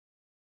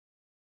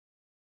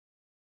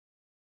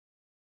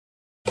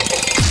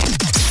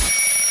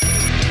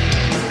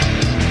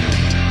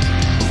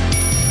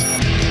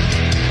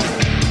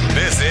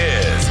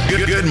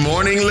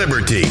Morning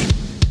Liberty.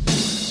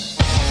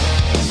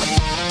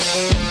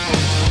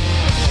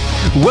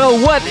 Well,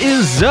 what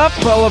is up,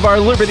 all of our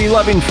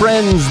liberty-loving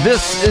friends?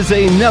 This is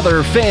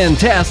another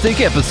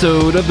fantastic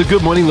episode of the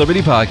Good Morning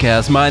Liberty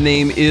podcast. My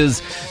name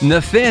is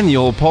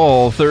Nathaniel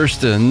Paul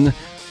Thurston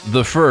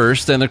the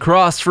First, and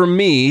across from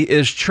me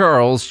is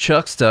Charles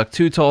Chuck Stuck,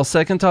 too tall,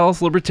 second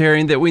tallest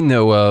libertarian that we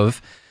know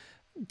of,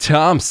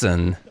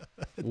 Thompson.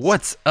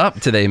 What's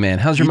up today, man?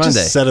 How's your Monday? You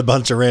just said a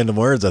bunch of random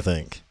words, I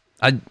think.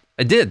 I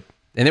did,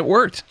 and it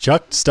worked.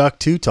 Chuck Stuck,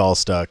 too tall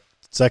Stuck,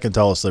 second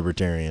tallest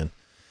libertarian.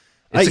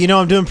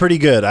 I'm doing pretty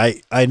good.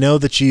 I know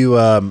that you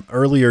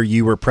earlier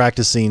you were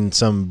practicing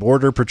some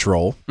border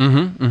patrol,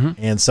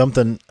 and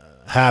something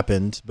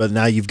happened, but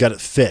now you've got it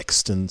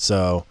fixed, and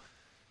so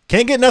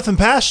can't get nothing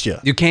past you.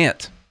 You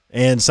can't.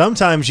 And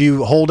sometimes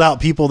you hold out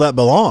people that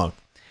belong,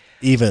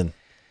 even.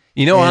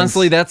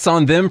 Honestly, that's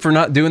on them for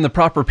not doing the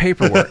proper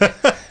paperwork.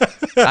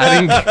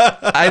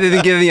 I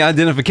didn't get any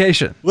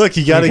identification. Look,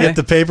 you got to get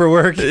the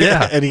paperwork,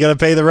 and you got to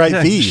pay the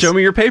right fees. Show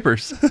me your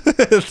papers.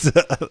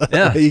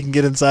 You can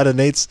get inside of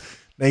Nate's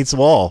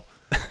wall.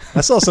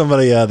 I saw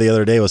somebody the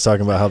other day was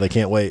talking about how they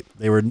can't wait.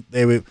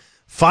 They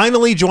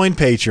finally joined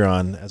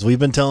Patreon, as we've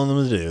been telling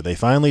them to do. They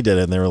finally did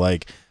it, and they were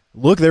like,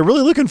 "Look, they're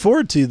really looking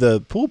forward to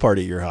the pool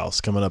party at your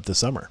house coming up this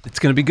summer. It's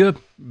going to be good."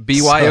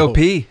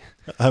 BYOP.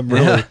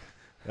 So,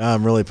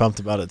 I'm really pumped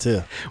about it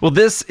too. Well,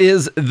 this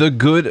is the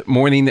Good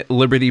Morning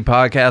Liberty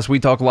podcast. We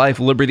talk life,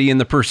 liberty, and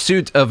the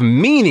pursuit of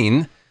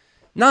meaning,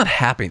 not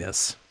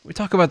happiness. We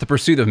talk about the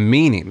pursuit of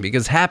meaning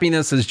because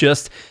happiness is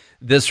just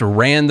this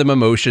random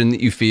emotion that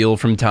you feel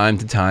from time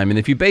to time. And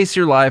if you base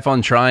your life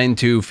on trying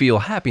to feel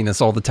happiness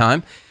all the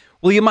time,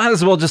 well, you might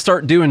as well just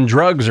start doing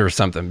drugs or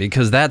something,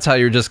 because that's how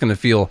you're just going to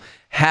feel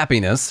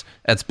happiness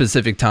at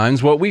specific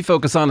times. What we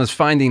focus on is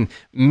finding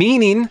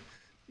meaning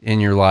in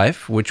your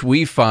life, which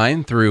we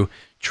find through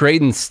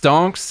trading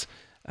stonks,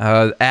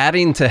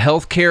 adding to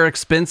healthcare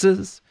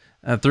expenses,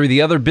 through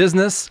the other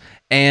business,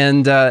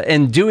 and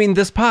doing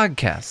this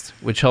podcast,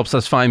 which helps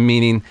us find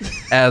meaning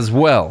as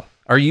well.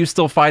 Are you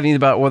still fighting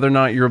about whether or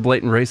not you're a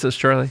blatant racist,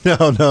 Charlie?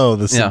 No.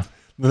 The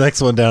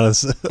next one down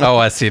is... Oh,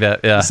 I see that,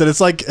 yeah. Said it's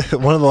like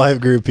one of the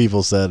live group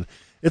people said,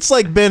 it's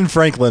like Ben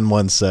Franklin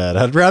once said,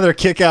 I'd rather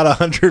kick out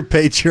 100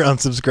 Patreon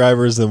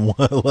subscribers than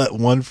let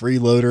one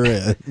freeloader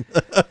in.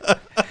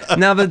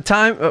 Now, the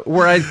time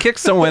where I'd kick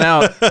someone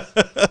out,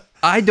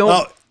 I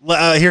don't...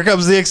 here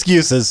comes the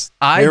excuses.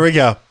 Here we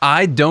go.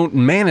 I don't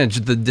manage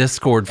the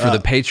Discord for the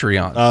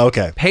Patreon. Oh,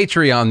 okay.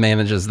 Patreon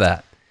manages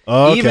that.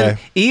 Oh, okay.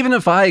 Even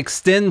if I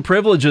extend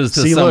privileges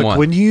to Look, someone.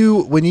 when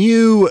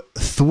you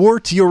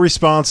thwart your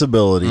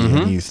responsibility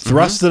and you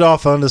thrust it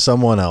off onto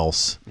someone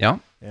else,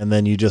 and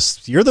then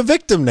you're the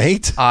victim,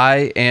 Nate.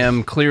 I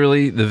am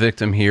clearly the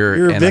victim here,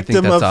 you're a and victim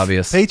I think that's of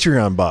obvious.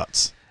 Patreon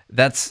bots.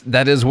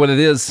 That is what it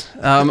is.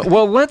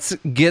 Well, let's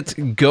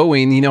get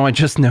going. I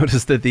just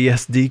noticed that the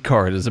SD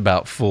card is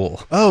about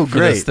full. Oh, for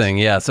great. This thing.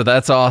 Yeah, so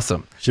that's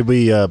awesome. Should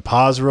we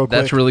pause real quick?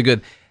 That's really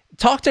good.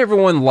 Talk to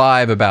everyone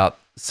live about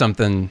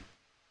something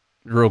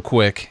real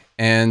quick.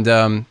 And,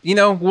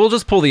 we'll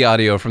just pull the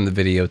audio from the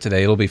video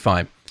today. It'll be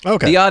fine.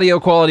 Okay. The audio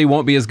quality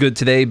won't be as good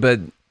today,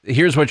 but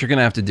here's what you're going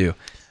to have to do.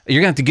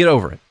 You're going to have to get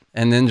over it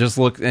and then just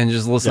look and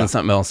just listen to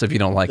something else if you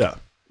don't like it.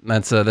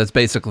 That's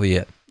basically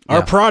it.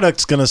 Our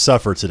product's going to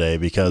suffer today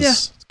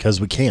because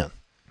we can.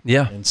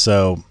 Yeah. And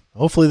so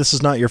hopefully this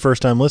is not your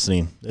first time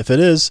listening. If it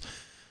is,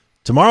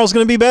 tomorrow's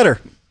going to be better.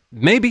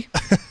 Maybe.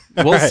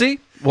 We'll see.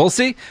 We'll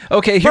see.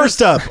 Okay.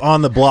 First up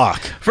on the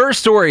block. First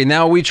story.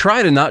 Now, we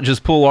try to not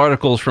just pull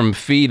articles from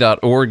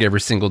fee.org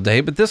every single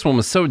day, but this one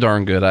was so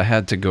darn good, I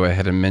had to go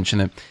ahead and mention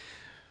it.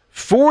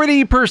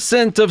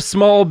 40% of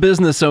small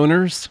business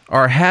owners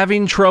are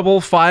having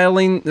trouble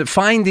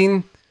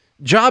finding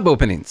job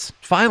openings.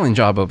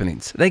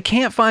 They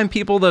can't find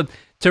people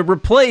to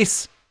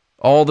replace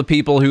all the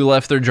people who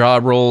left their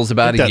job roles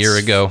about a year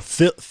ago.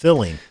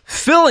 Filling.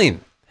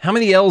 How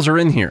many L's are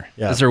in here?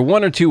 Yeah. Is there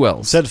one or two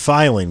L's? It said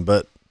filing,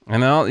 but I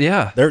know,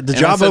 yeah. The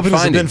job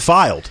openings have been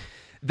filed.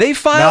 They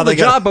filed the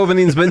job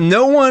openings, but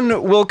no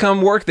one will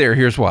come work there.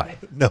 Here's why.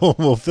 No one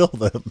will fill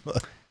them.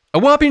 A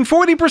whopping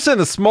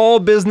 40% of small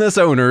business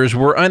owners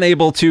were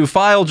unable to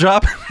fill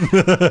job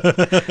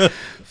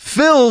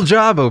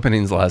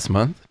openings last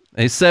month,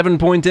 a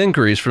 7-point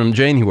increase from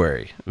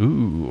January.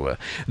 Ooh.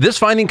 This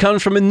finding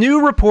comes from a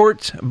new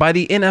report by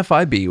the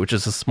NFIB, which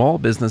is a small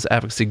business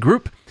advocacy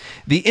group.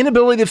 The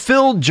inability to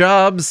fill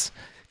jobs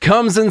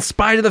comes in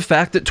spite of the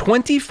fact that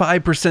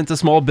 25% of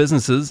small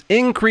businesses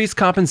increased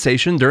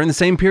compensation during the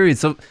same period.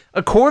 So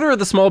a quarter of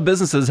the small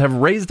businesses have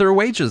raised their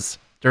wages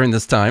during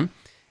this time,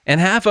 and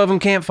half of them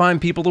can't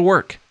find people to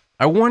work.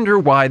 I wonder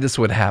why this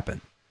would happen.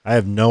 I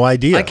have no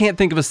idea. I can't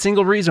think of a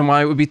single reason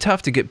why it would be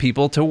tough to get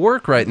people to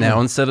work right now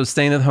instead of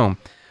staying at home.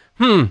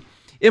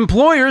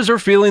 Employers are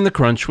feeling the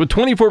crunch, with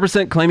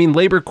 24% claiming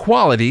labor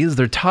quality is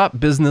their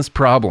top business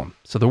problem.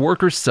 So the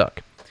workers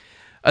suck.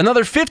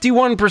 Another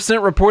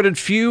 51% reported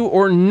few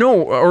or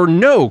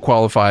no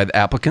qualified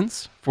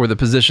applicants for the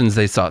positions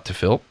they sought to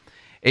fill.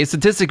 A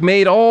statistic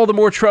made all the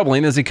more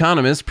troubling as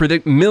economists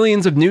predict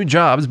millions of new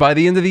jobs by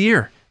the end of the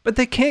year, but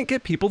they can't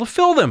get people to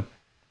fill them.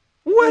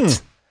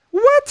 What?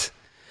 What?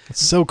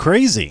 It's so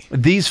crazy.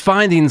 These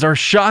findings are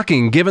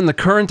shocking given the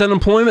current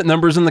unemployment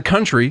numbers in the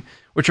country,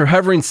 which are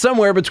hovering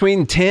somewhere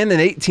between 10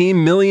 and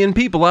 18 million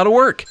people out of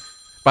work.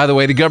 By the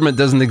way, the government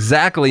doesn't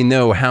exactly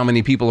know how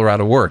many people are out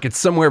of work. It's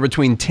somewhere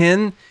between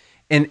 10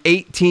 and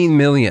 18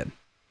 million.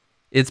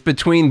 It's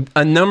between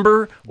a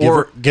number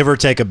give or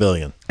take a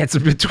billion. It's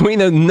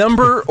between a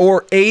number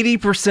or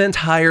 80%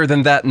 higher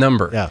than that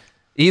number. Yeah.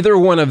 Either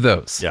one of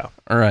those. Yeah.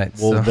 All right.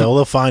 Well,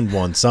 they'll find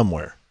one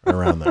somewhere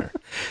around there.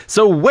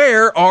 So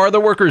where are the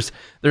workers?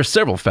 There's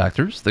several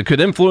factors that could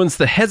influence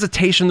the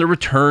hesitation to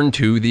return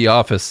to the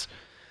office.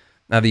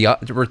 Now, the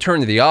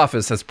return to the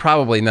office is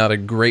probably not a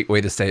great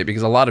way to say it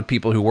because a lot of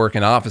people who work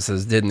in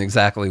offices didn't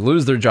exactly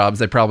lose their jobs.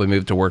 They probably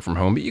moved to work from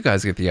home, but you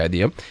guys get the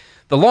idea.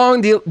 The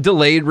long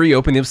delayed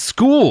reopening of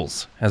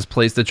schools has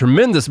placed a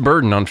tremendous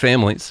burden on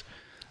families.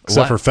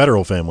 Except for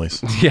federal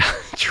families. Yeah,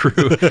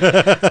 true.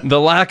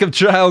 The lack of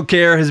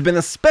childcare has been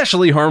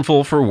especially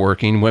harmful for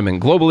working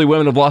women. Globally,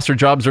 women have lost their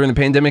jobs during the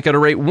pandemic at a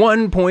rate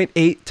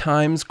 1.8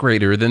 times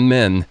greater than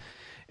men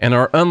and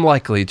are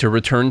unlikely to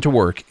return to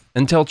work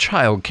until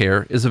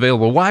childcare is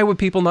available. Why would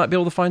people not be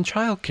able to find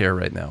childcare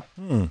right now?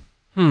 I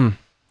don't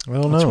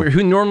know. Weird.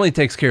 Who normally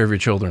takes care of your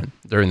children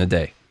during the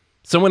day?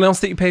 Someone else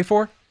that you pay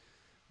for?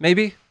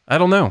 Maybe? I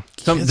don't know.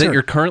 Something that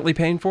you're currently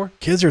paying for?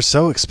 Kids are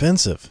so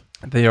expensive.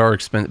 They are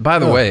expensive. By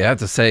the way, I have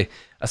to say,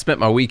 I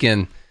spent my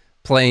weekend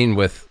playing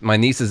with my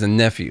nieces and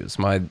nephews.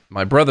 My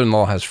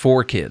brother-in-law has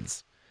 4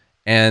 kids.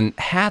 And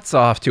hats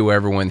off to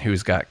everyone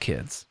who's got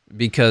kids.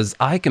 Because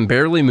I can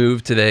barely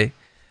move today.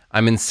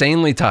 I'm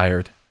insanely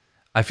tired.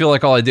 I feel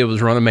like all I did was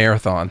run a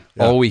marathon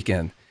all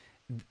weekend.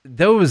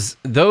 Those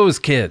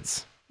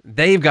kids,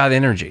 they've got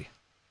energy.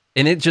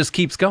 And it just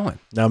keeps going.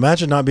 Now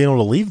imagine not being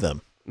able to leave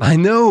them. I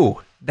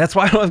know. That's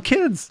why I don't have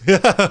kids.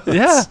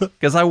 Yeah,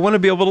 because I want to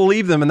be able to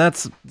leave them, and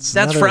that's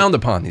frowned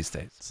upon these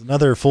days. It's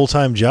another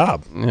full-time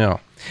job. Yeah.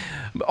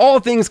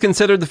 All things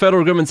considered, the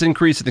federal government's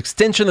increase and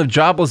extension of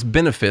jobless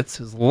benefits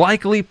is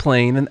likely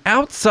playing an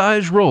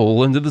outsized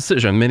role in the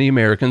decision many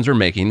Americans are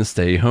making to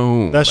stay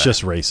home. That's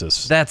just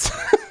racist. That's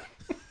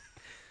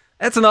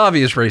an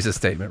obvious racist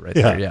statement right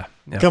there. Yeah.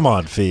 Come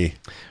on, Fee.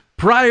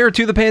 Prior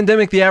to the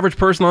pandemic, the average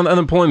person on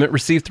unemployment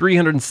received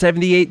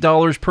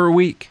 $378 per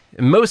week.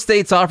 And most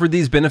states offered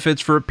these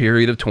benefits for a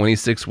period of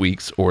 26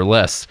 weeks or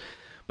less.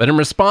 But in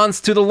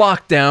response to the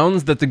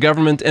lockdowns that the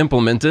government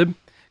implemented,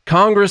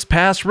 Congress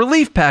passed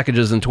relief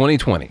packages in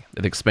 2020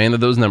 that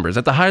expanded those numbers.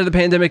 At the height of the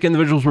pandemic,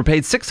 individuals were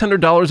paid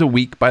 $600 a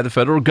week by the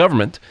federal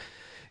government,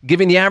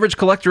 giving the average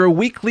collector a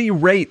weekly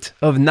rate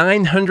of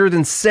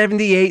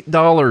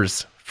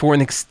 $978 for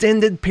an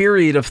extended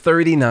period of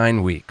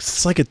 39 weeks.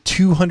 It's like a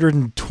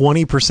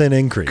 220%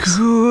 increase.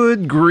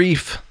 Good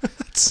grief.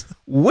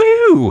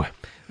 Woo!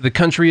 The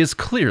country is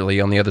clearly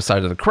on the other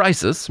side of the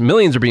crisis.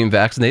 Millions are being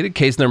vaccinated.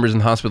 Case numbers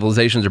and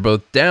hospitalizations are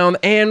both down,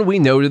 and we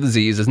know the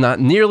disease is not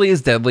nearly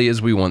as deadly as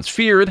we once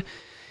feared.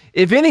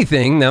 If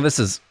anything, now this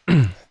is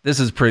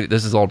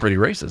all pretty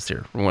racist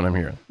here from what I'm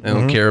hearing. They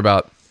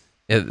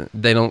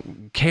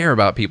don't care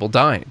about people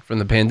dying from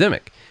the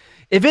pandemic.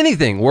 If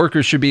anything,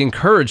 workers should be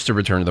encouraged to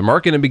return to the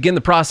market and begin the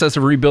process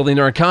of rebuilding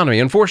our economy.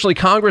 Unfortunately,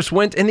 Congress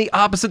went in the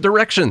opposite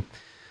direction.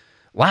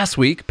 Last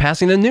week,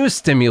 passing a new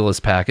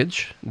stimulus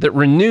package that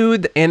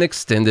renewed and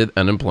extended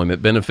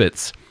unemployment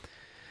benefits.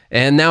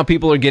 And now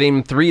people are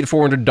getting $300 to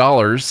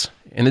 $400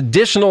 in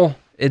additional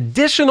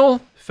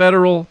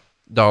federal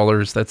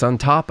dollars. That's on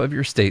top of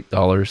your state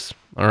dollars.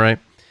 All right.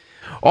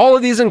 All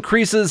of these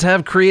increases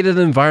have created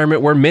an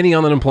environment where many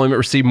on unemployment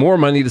receive more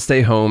money to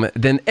stay home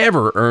than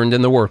ever earned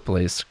in the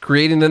workplace,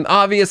 creating an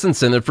obvious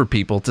incentive for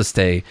people to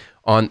stay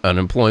on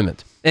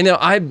unemployment. And now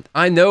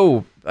I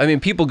know,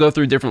 people go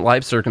through different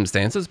life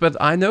circumstances, but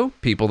I know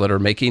people that are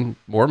making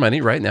more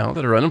money right now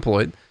that are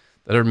unemployed,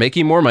 that are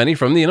making more money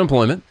from the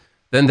unemployment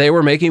than they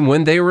were making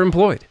when they were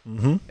employed.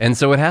 Mm-hmm. And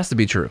so it has to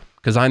be true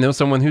because I know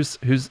someone who's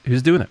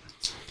doing it.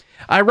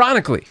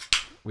 Ironically,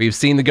 we've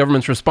seen the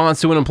government's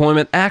response to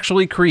unemployment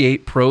actually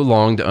create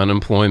prolonged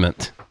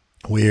unemployment.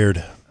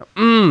 Weird.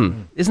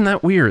 Isn't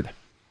that weird?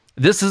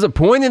 This is a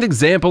poignant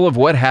example of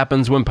what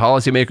happens when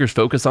policymakers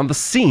focus on the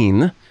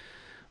seen,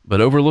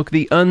 but overlook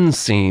the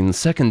unseen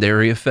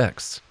secondary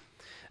effects.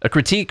 A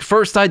critique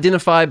first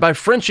identified by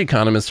French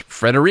economist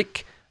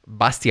Frédéric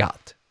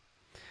Bastiat.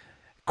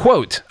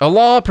 Quote, a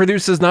law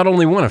produces not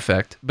only one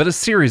effect, but a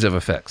series of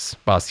effects,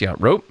 Bastiat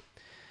wrote.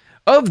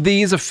 Of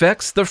these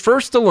effects, the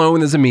first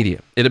alone is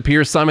immediate. It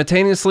appears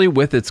simultaneously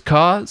with its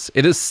cause.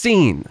 It is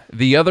seen.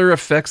 The other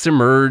effects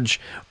emerge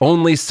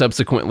only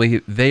subsequently.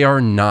 They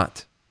are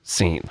not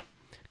seen.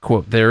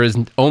 Quote, there is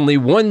only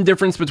one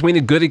difference between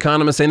a good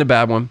economist and a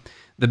bad one.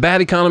 The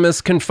bad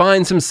economist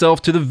confines himself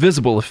to the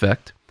visible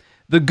effect.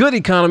 The good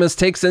economist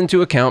takes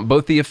into account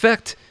both the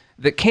effect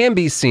that can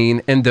be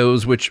seen and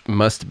those which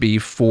must be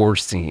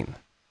foreseen.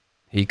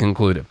 He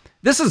concluded.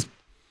 This is,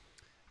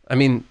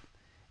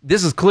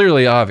 this is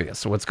clearly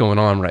obvious what's going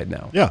on right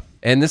now. Yeah.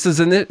 And this is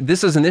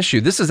an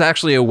issue. This is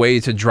actually a way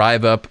to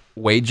drive up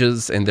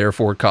wages and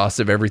therefore costs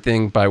of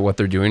everything by what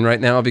they're doing right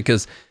now,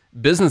 because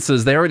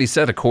businesses, they already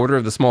said a quarter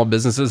of the small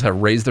businesses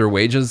have raised their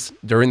wages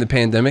during the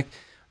pandemic.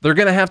 They're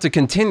going to have to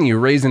continue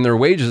raising their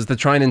wages to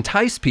try and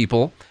entice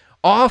people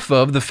off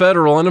of the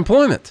federal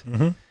unemployment.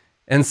 Mm-hmm.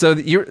 And so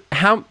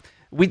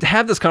we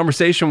have this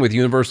conversation with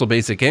universal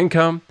basic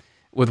income,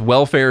 with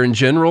welfare in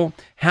general.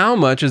 How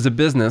much is a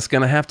business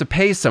going to have to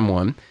pay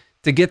someone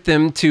to get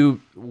them to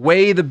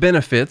weigh the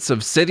benefits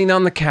of sitting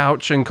on the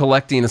couch and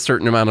collecting a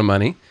certain amount of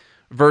money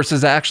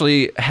versus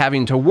actually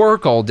having to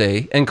work all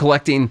day and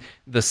collecting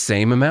the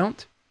same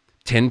amount,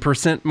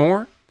 10%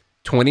 more,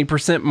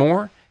 20%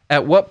 more?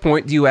 At what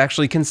point do you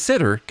actually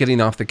consider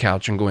getting off the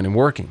couch and going and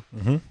working?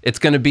 Mm-hmm. It's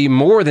going to be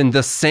more than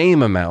the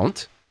same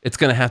amount. It's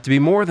going to have to be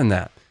more than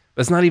that.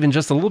 But it's not even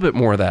just a little bit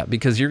more of that,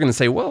 because you're going to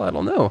say, well, I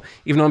don't know.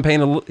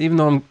 Even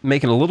though I'm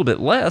making a little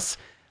bit less,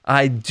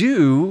 I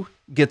do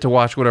get to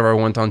watch whatever I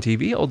want on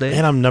TV all day.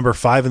 And I'm number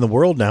 5 in the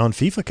world now in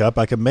FIFA Cup.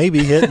 I could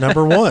maybe hit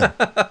number 1.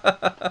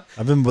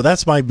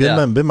 That's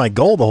been my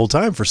goal the whole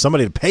time, for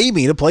somebody to pay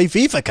me to play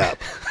FIFA Cup.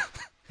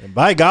 And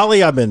by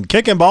golly, I've been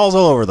kicking balls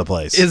all over the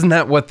place. Isn't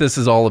that what this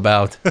is all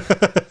about?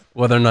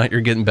 Whether or not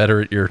you're getting better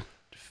at your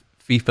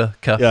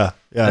FIFA Cup. Yeah,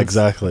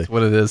 exactly. That's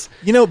what it is.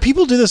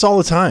 People do this all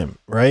the time,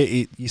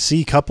 right? You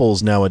see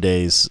couples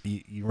nowadays,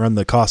 you run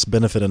the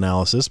cost-benefit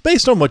analysis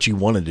based on what you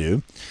want to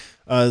do.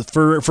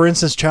 For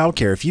instance,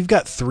 childcare. If you've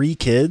got 3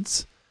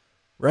 kids,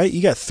 right?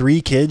 You got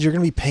 3 kids, you're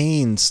going to be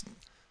paying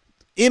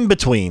in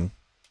between.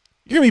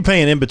 You're going to be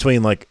paying in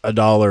between like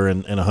 $1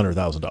 and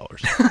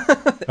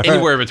 $100,000.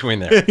 Anywhere between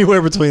there.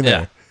 Anywhere between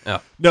there. Yeah.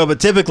 No, but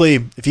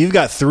typically, if you've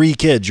got 3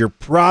 kids, you're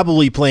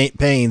probably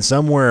paying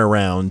somewhere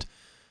around,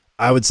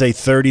 I would say,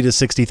 $30,000 to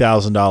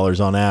 $60,000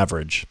 on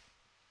average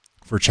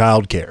for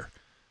childcare.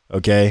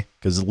 Okay,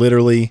 because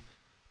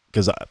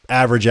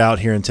average out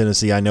here in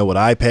Tennessee, I know what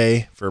I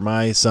pay for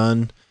my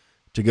son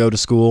to go to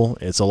school.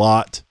 It's a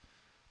lot,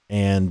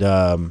 and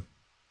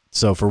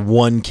so for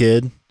one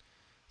kid,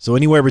 so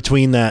anywhere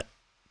between that,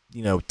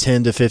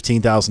 $10,000 to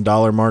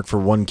 $15,000 mark for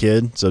one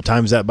kid. So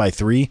times that by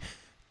 3.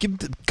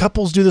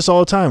 Couples do this all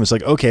the time. It's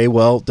like, okay,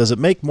 well, does it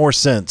make more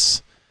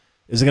sense?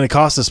 Is it going to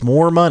cost us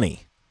more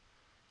money?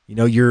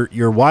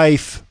 Your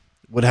wife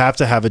would have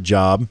to have a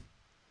job,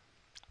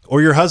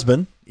 or your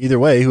husband, either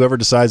way, whoever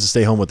decides to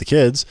stay home with the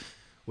kids,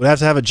 would have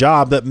to have a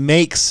job that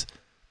makes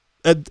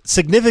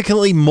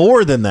significantly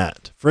more than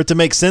that for it to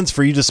make sense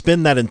for you to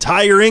spend that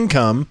entire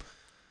income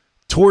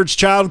towards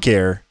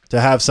childcare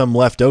to have some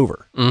left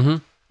over. Mm-hmm.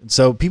 And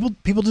so people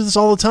do this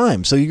all the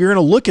time. So you're going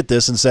to look at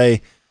this and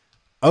say,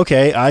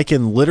 okay, I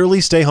can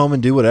literally stay home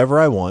and do whatever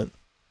I want,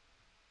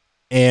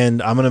 and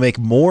I'm going to make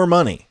more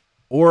money,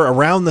 or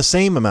around the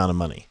same amount of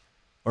money,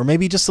 or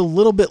maybe just a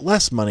little bit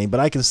less money, but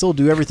I can still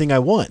do everything I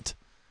want.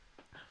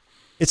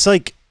 It's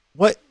like,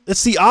 what?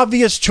 It's the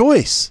obvious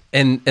choice.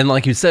 And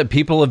like you said,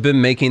 people have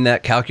been making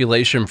that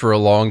calculation for a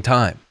long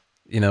time.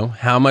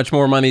 How much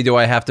more money do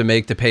I have to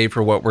make to pay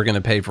for what we're going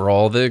to pay for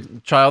all the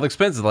child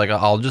expenses? Like,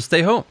 I'll just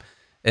stay home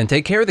and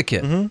take care of the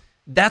kid. Mm-hmm.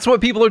 That's what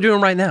people are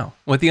doing right now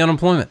with the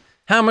unemployment.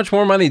 How much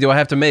more money do I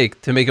have to make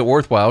it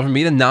worthwhile for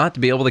me to not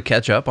be able to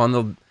catch up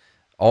on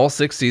all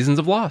 6 seasons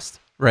of Lost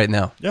right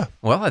now? Yeah.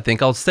 Well, I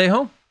think I'll stay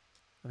home.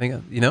 I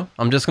think,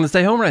 I'm just going to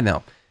stay home right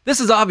now. This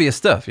is obvious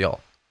stuff,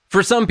 y'all.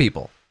 For some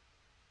people,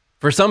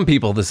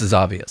 this is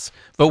obvious.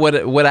 But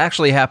what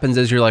actually happens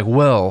is you're like,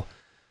 well,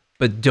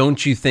 but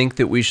don't you think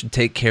that we should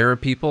take care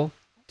of people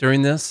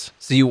during this?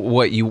 So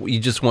you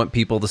just want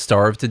people to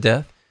starve to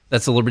death?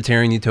 That's a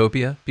libertarian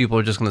utopia. People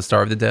are just going to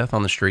starve to death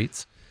on the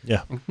streets.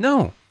 Yeah.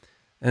 No.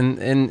 And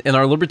in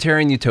our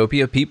libertarian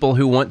utopia, people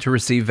who want to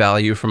receive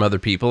value from other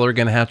people are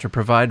going to have to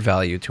provide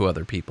value to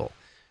other people.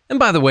 And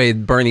by the way,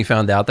 Bernie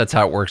found out that's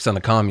how it works in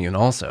a commune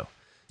also.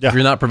 Yeah. If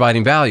you're not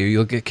providing value,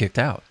 you'll get kicked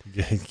out.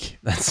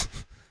 That's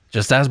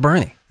just ask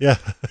Bernie. Yeah.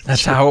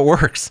 That's how it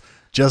works.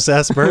 Just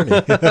ask Bernie.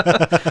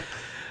 Okay.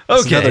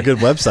 That's another good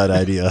website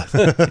idea.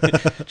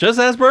 Just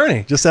ask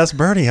Bernie. Just ask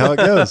Bernie how it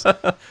goes.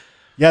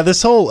 Yeah,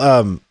 this whole,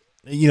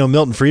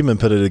 Milton Friedman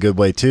put it a good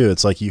way too.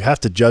 It's like you have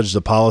to judge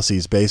the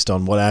policies based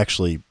on what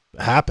actually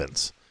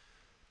happens,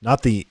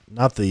 not the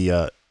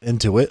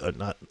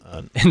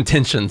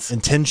intentions.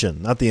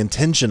 Intention, not the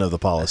intention of the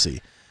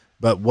policy,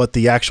 but what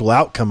the actual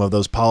outcome of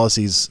those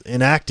policies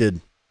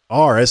enacted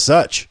are as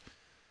such.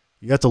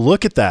 You have to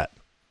look at that.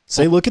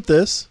 Say, look at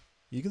this.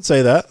 You can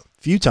say that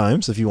a few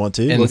times if you want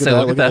to. And look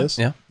at that. This.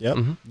 Yeah. Yep.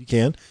 Mm-hmm. You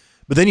can.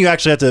 But then you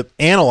actually have to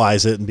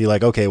analyze it and be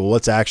like, okay, well,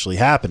 what's actually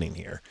happening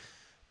here?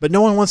 But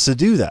no one wants to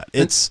do that.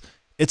 It's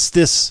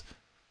this,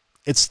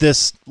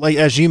 like,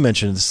 as you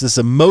mentioned, it's this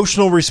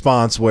emotional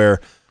response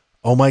where,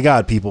 oh my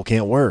God, people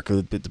can't work.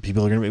 The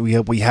people are going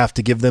to, we have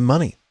to give them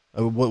money.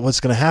 What's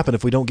going to happen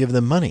if we don't give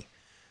them money?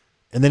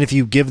 And then if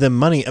you give them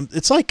money,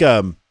 it's like,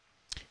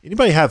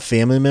 anybody have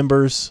family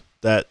members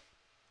that,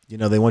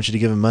 they want you to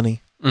give them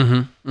money?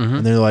 Mm-hmm, mm-hmm.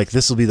 And they're like,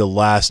 this will be the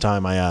last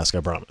time I ask, I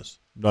promise.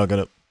 I'm not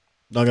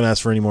gonna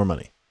ask for any more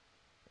money.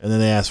 And then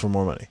they ask for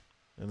more money.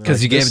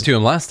 Because you gave it to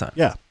him last time.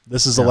 Yeah,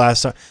 this is the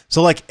last time.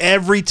 So like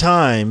every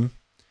time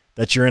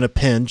that you're in a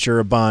pinch or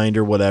a bind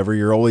or whatever,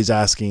 you're always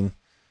asking.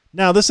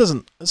 Now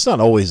it's not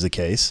always the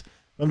case.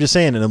 I'm just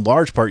saying, in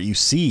large part, you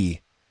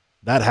see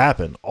that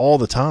happen all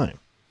the time.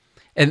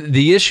 And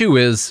the issue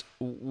is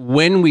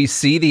when we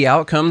see the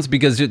outcomes,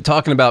 because you're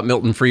talking about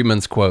Milton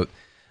Friedman's quote,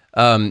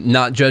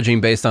 not judging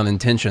based on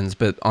intentions,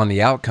 but on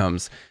the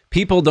outcomes.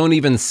 People don't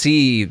even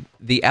see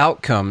the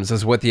outcomes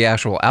as what the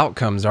actual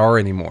outcomes are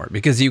anymore,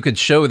 because you could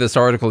show this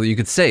article, you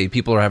could say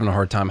people are having a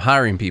hard time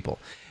hiring people.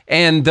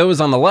 And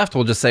those on the left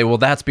will just say, well,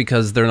 that's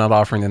because they're not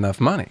offering enough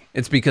money.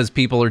 It's because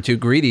people are too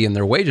greedy and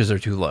their wages are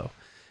too low.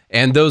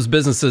 And those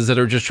businesses that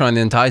are just trying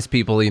to entice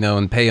people,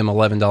 and pay them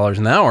 $11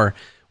 an hour,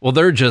 well,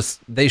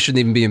 they shouldn't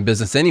even be in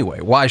business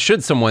anyway. Why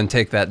should someone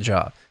take that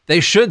job? They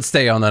should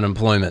stay on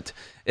unemployment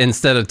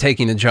instead of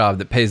taking a job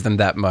that pays them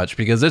that much,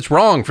 because it's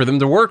wrong for them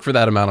to work for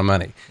that amount of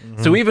money.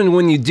 Mm-hmm. So even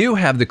when you do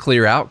have the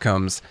clear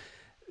outcomes,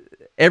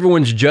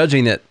 everyone's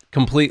judging it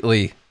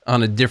completely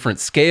on a different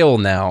scale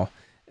now.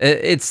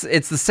 It's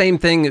the same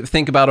thing.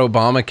 Think about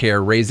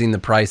Obamacare raising the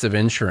price of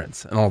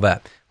insurance and all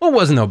that. Well, it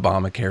wasn't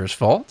Obamacare's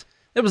fault.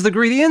 It was the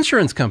greedy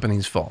insurance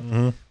company's fault.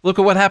 Mm-hmm. Look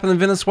at what happened in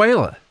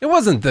Venezuela. It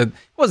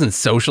wasn't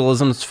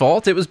socialism's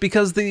fault. It was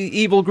because the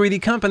evil, greedy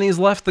companies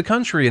left the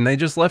country and they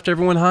just left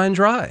everyone high and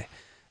dry.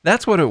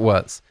 That's what it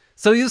was.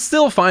 So you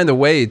still find a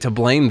way to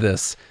blame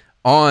this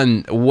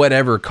on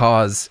whatever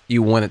cause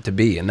you want it to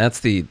be, and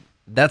that's the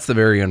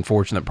very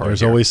unfortunate part.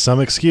 There's always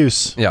some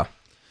excuse. Yeah.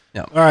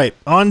 All right,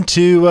 on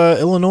to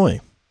Illinois.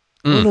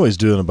 Illinois is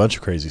doing a bunch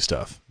of crazy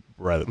stuff.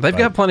 They've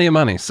got plenty of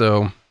money,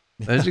 so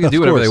they can do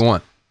whatever they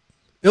want.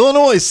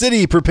 Illinois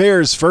City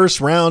prepares first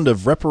round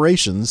of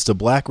reparations to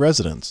black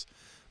residents,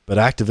 but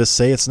activists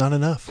say it's not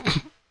enough.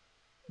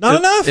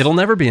 Enough. It'll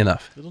never be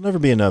enough. It'll never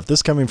be enough.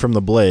 This coming from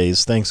The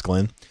Blaze. Thanks,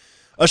 Glenn.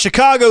 A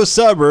Chicago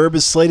suburb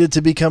is slated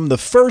to become the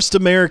first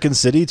American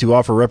city to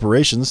offer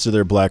reparations to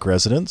their black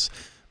residents,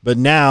 but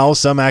now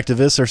some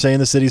activists are saying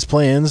the city's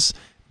plans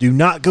do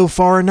not go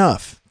far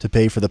enough to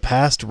pay for the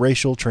past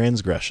racial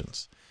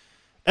transgressions.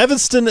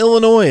 Evanston,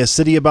 Illinois, a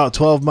city about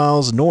 12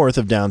 miles north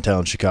of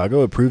downtown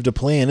Chicago, approved a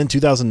plan in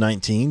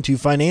 2019 to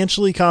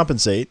financially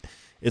compensate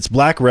its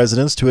black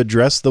residents to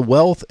address the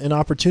wealth and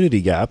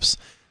opportunity gaps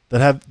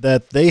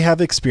that they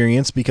have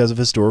experienced because of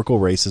historical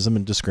racism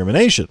and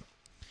discrimination.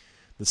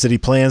 The city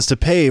plans to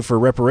pay for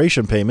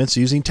reparation payments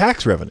using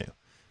tax revenue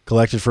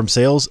collected from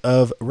sales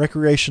of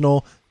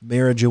recreational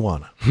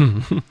marijuana.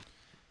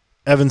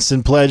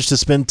 Evanston pledged to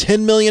spend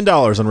 $10 million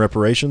on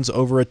reparations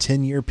over a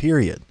 10-year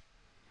period.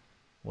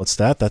 What's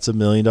that? That's $1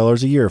 million a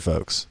year,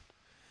 folks.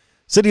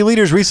 City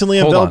leaders recently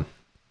unveiled... Hold on.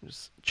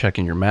 Just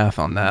checking your math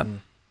on that.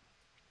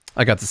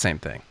 I got the same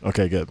thing.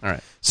 Okay, good. All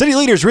right. City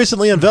leaders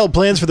recently unveiled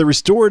plans for the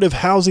restorative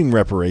housing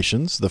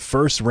reparations, the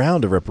first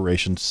round of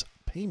reparations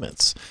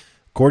payments.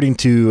 According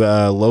to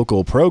a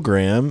local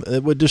program,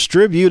 it would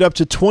distribute up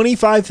to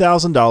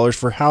 $25,000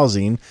 for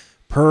housing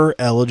per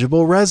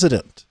eligible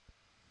resident.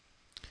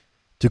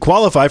 To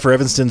qualify for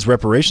Evanston's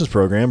reparations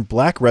program,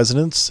 black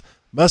residents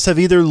must have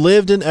either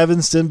lived in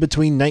Evanston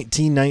between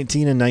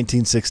 1919 and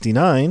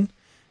 1969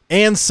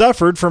 and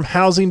suffered from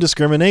housing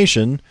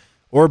discrimination,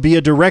 or be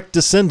a direct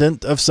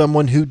descendant of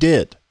someone who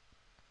did.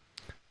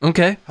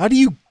 Okay. How do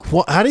you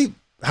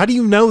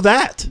know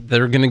that?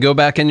 They're going to go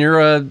back in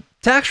your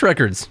tax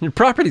records, your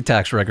property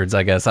tax records,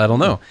 I guess. I don't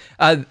know.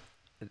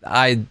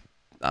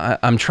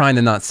 I'm trying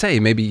to not say,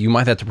 maybe you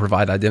might have to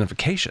provide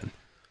identification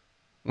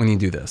when you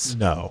do this.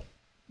 No.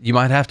 You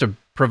might have to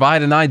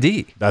provide an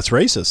ID. That's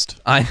racist.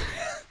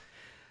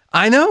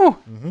 I know.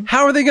 Mm-hmm.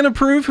 How are they going to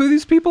prove who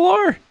these people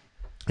are?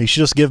 You should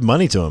just give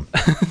money to them.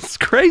 It's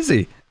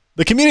crazy.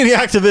 The community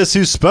activists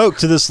who spoke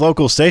to this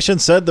local station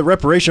said the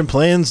reparation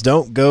plans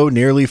don't go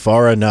nearly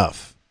far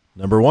enough.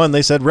 Number one,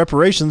 they said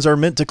reparations are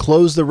meant to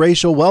close the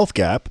racial wealth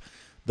gap.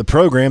 The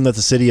program that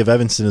the city of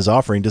Evanston is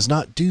offering does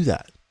not do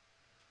that,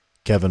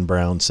 Kevin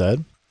Brown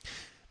said.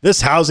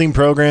 This housing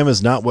program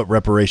is not what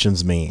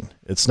reparations mean.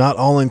 It's not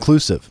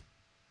all-inclusive.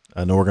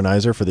 An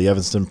organizer for the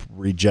Evanston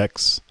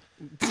rejects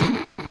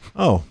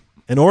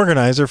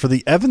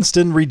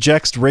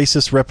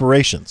racist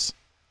reparations.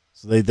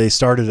 So they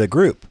started a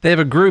group. They have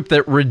a group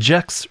that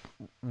rejects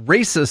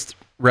racist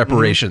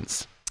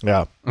reparations. Mm-hmm.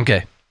 Yeah.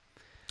 Okay.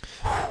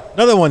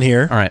 Another one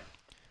here. All right.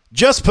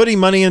 Just putting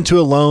money into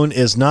a loan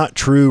is not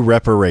true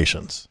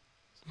reparations.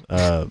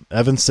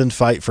 Evanston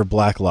Fight for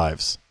Black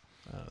Lives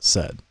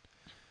said.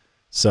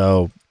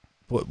 So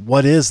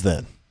what is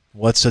then?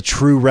 What's a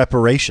true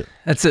reparation?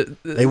 That's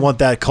it. They want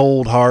that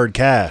cold, hard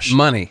cash.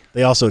 Money.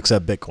 They also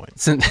accept Bitcoin.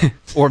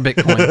 Or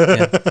Bitcoin.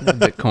 Yeah.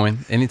 Bitcoin.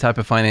 Any type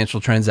of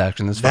financial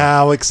transaction is fine.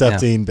 Now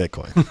accepting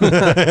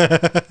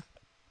Bitcoin.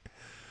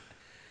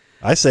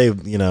 I say,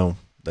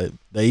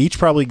 they each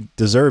probably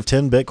deserve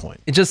 10 Bitcoin.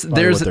 It just what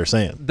they're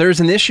saying.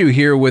 There's an issue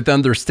here with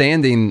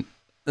understanding.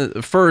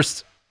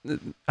 First,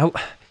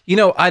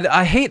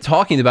 I hate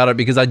talking about it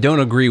because I don't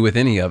agree with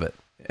any of it.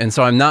 And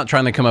so I'm not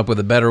trying to come up with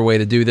a better way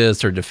to do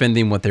this or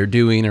defending what they're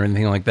doing or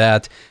anything like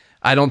that.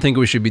 I don't think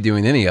we should be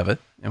doing any of it,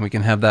 and we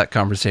can have that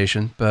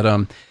conversation. But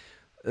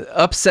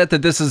upset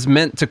that this is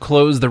meant to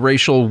close the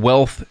racial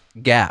wealth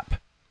gap.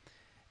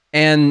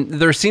 And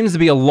there seems to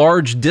be a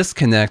large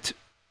disconnect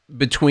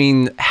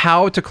between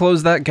how to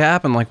close that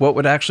gap and like what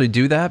would actually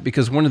do that,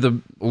 because one of the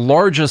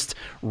largest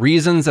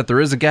reasons that there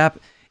is a gap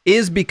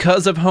is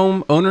because of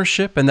home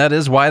ownership, and that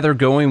is why they're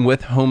going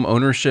with home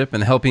ownership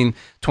and helping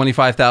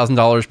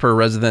 $25,000 per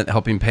resident,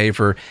 helping pay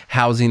for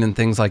housing and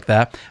things like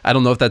that. I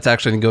don't know if that's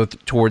actually going to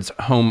go towards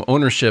home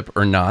ownership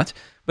or not,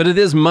 but it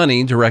is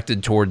money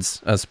directed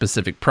towards a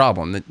specific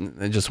problem.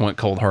 They just want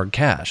cold hard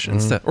cash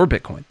instead, or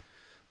Bitcoin,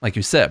 like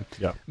you said.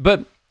 Yeah.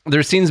 But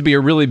there seems to be a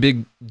really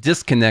big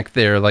disconnect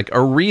there. Like,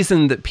 a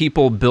reason that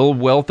people build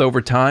wealth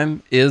over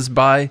time is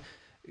by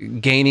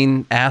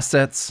gaining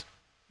assets,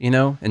 you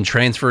know, and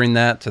transferring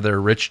that to their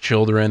rich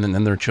children, and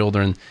then their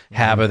children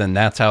have it, and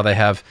that's how they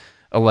have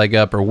a leg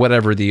up, or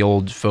whatever the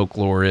old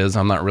folklore is.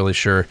 I'm not really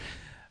sure.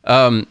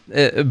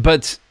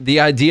 But the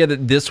idea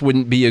that this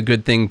wouldn't be a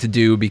good thing to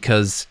do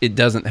because it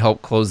doesn't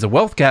help close the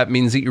wealth gap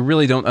means that you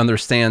really don't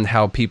understand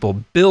how people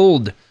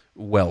build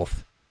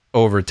wealth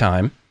over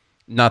time.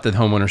 Not that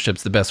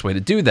homeownership's the best way to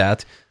do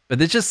that,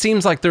 but it just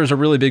seems like there's a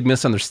really big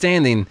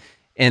misunderstanding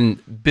in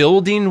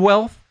building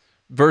wealth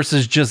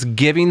versus just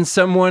giving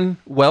someone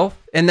wealth.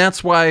 And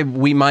that's why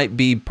we might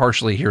be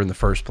partially here in the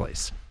first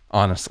place,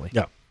 honestly.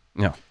 Yeah.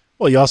 Yeah.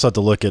 Well, you also have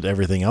to look at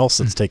everything else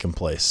that's taken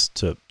place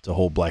to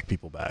hold black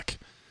people back.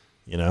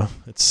 You know,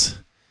 it's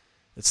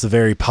the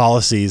very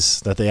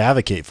policies that they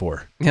advocate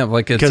for. Yeah,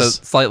 like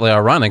it's slightly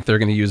ironic they're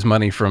going to use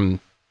money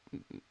from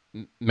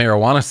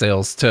marijuana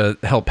sales to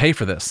help pay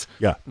for this.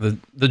 Yeah.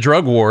 The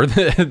drug war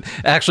that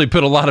actually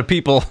put a lot of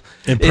people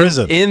in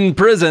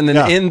prison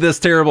and in this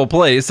terrible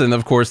place. And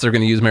of course they're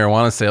going to use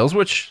marijuana sales,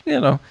 which, you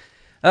know,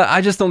 I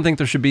just don't think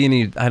there should be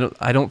any,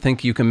 I don't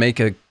think you can make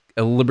a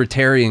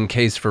libertarian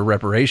case for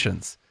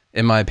reparations,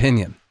 in my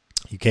opinion.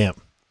 You can't.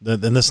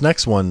 Then this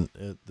next one,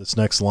 this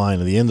next line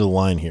at the end of the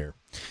line here.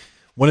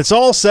 When it's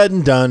all said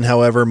and done,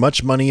 however,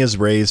 much money is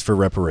raised for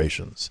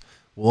reparations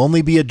will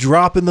only be a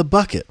drop in the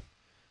bucket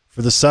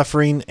for the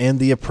suffering and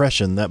the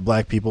oppression that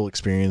black people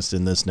experienced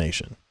in this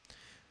nation.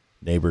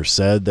 Neighbors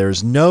said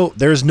there's no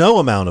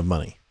amount of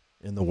money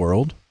in the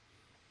world.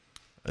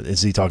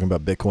 Is he talking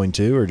about Bitcoin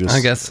too, or just? I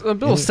guess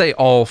we'll say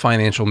all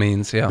financial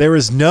means. Yeah. There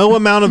is no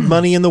amount of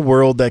money in the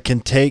world that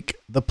can take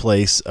the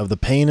place of the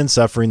pain and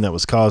suffering that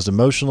was caused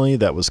emotionally,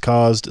 that was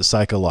caused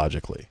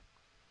psychologically.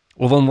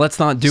 Well, then let's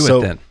not do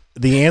it then.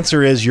 The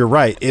answer is you're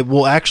right. It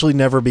will actually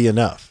never be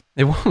enough.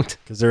 It won't,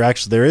 because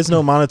there is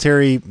no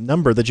monetary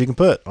number that you can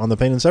put on the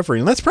pain and suffering,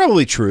 and that's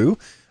probably true.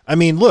 I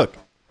mean, look,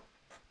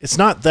 it's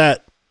not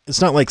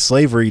like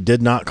slavery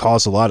did not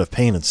cause a lot of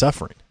pain and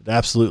suffering. It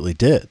absolutely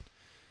did.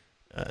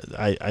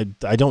 I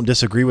don't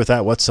disagree with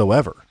that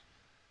whatsoever.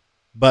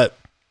 But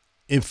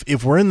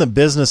if we're in the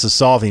business of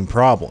solving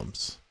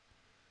problems,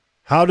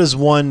 how does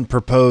one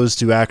propose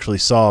to actually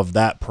solve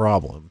that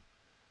problem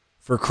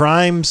for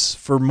crimes,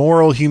 for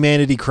moral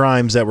humanity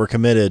crimes that were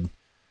committed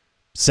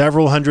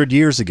several hundred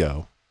years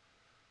ago,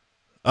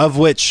 of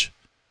which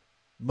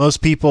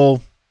most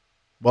people,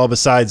 well,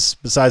 besides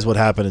what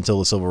happened until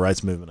the civil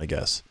rights movement, I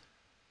guess,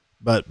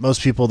 but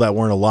most people that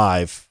weren't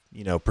alive,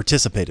 you know,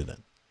 participated in?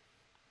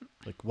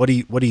 Like, what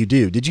do you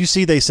do? Did you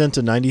see they sent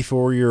a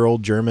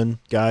 94-year-old German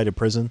guy to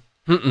prison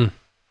for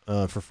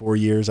 4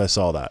 years? I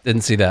saw that.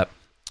 Didn't see that.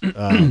 Was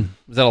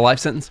that a life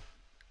sentence?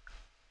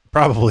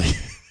 Probably.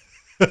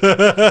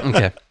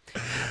 Okay.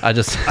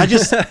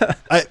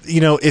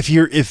 If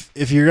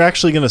you're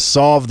actually going to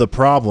solve the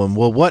problem,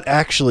 well, what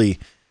actually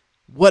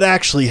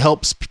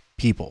helps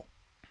people?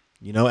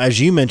 You know, as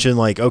you mentioned,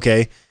 like,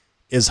 okay,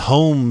 is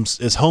home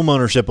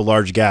ownership a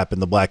large gap in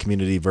the black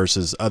community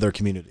versus other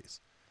communities?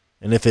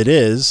 And if it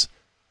is,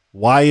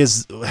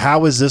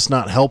 how is this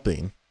not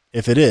helping?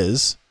 If it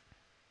is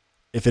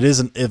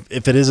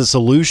a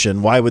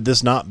solution, why would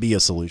this not be a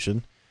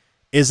solution?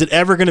 Is it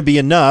ever going to be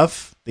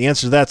enough? The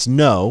answer to that's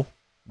no.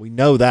 We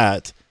know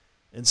that.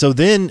 And so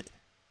then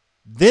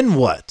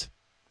what?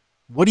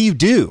 What do you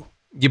do?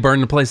 You burn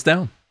the place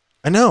down.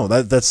 I know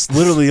that's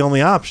literally the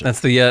only option.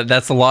 That's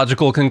the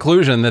logical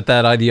conclusion that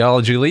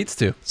ideology leads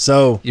to.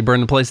 So you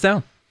burn the place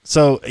down.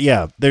 So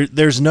yeah,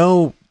 there's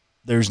no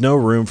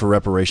room for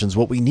reparations.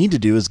 What we need to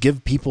do is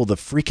give people the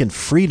freaking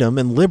freedom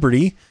and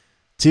liberty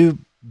to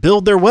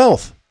build their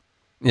wealth.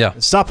 Yeah.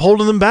 Stop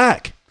holding them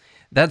back.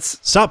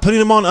 Stop putting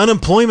them on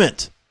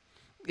unemployment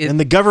and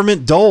the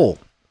government dole.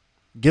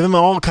 Give them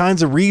all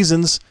kinds of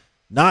reasons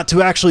not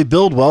to actually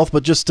build wealth,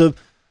 but just to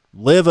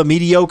live a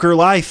mediocre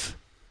life.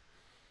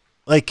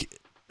 Like,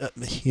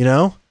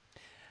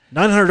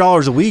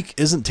 $900 a week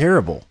isn't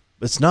terrible.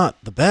 It's not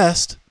the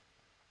best.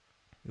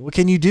 What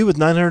can you do with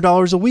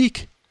 $900 a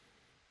week?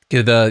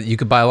 You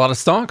could buy a lot of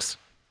stocks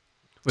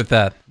with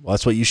that. Well,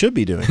 that's what you should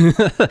be doing.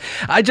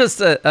 I just,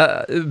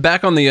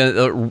 back on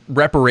the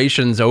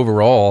reparations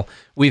overall,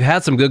 we've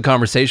had some good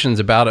conversations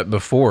about it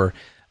before.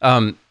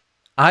 I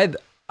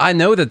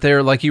know that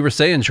there, like you were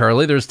saying,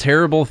 Charlie, there's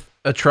terrible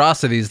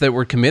atrocities that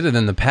were committed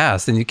in the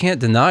past, and you can't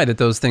deny that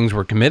those things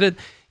were committed.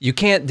 You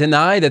can't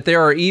deny that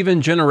there are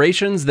even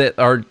generations that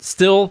are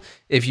still,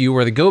 if you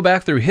were to go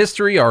back through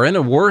history, are in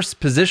a worse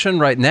position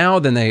right now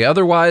than they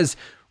otherwise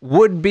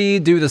would be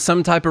due to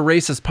some type of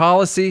racist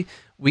policy.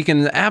 We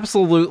can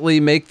absolutely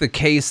make the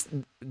case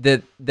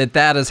that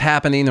is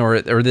happening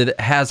or that it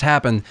has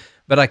happened,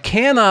 but I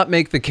cannot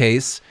make the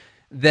case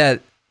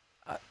that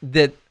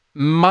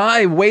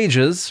my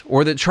wages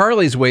or that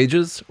Charlie's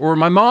wages or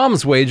my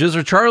mom's wages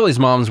or Charlie's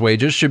mom's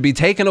wages should be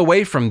taken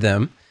away from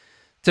them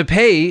to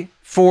pay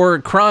for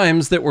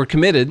crimes that were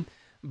committed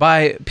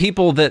by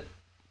people that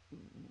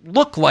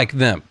look like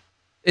them.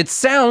 It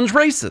sounds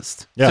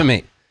racist to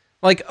me.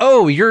 Like,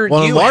 oh,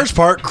 in large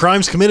part,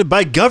 crimes committed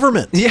by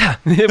government. Yeah,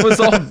 it was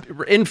all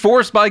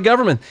enforced by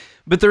government.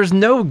 But there's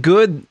no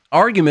good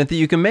argument that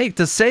you can make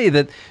to say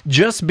that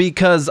just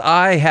because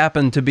I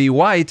happen to be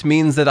white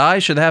means that I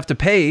should have to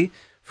pay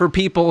for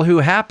people who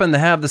happen to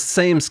have the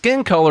same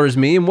skin color as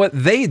me and what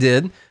they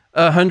did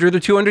 100 or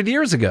 200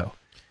 years ago.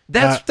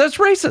 That's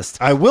racist.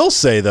 I will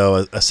say,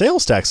 though, a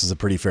sales tax is a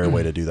pretty fair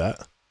way to do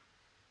that.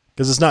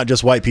 Because it's not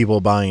just white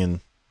people buying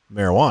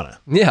marijuana.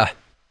 Yeah.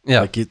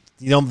 Like,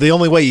 the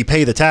only way you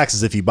pay the tax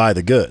is if you buy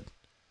the good.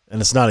 And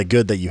it's not a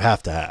good that you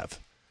have to have.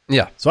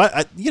 Yeah. So,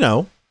 I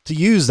to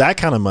use that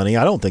kind of money,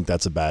 I don't think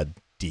that's a bad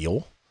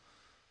deal,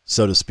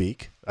 so to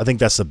speak. I think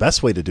that's the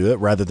best way to do it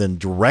rather than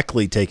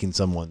directly taking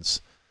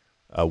someone's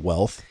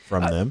wealth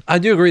from them. I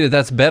do agree that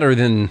that's better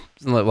than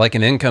like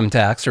an income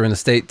tax or an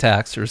estate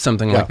tax or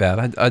something like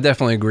that. I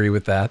definitely agree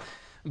with that.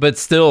 But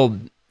still,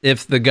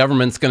 if the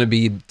government's going to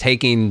be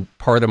taking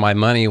part of my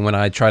money when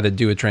I try to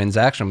do a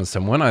transaction with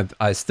someone,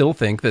 I still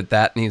think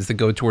that needs to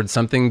go towards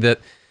something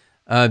that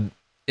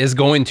is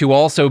going to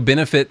also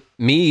benefit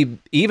me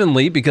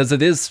evenly because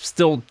it is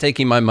still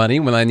taking my money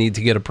when I need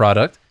to get a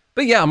product.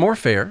 But yeah, more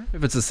fair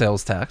if it's a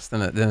sales tax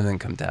than an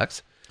income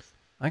tax.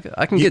 I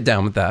can get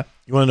down with that.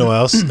 You want to know what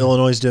else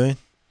Illinois is doing?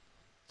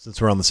 Since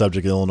we're on the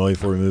subject of Illinois,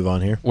 before we move on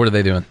here, what are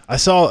they doing? I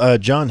saw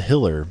John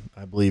Hiller.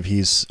 I believe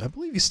he's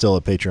still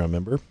a Patreon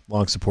member,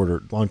 long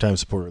time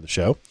supporter of the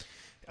show.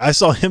 I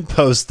saw him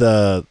post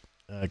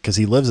because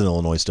he lives in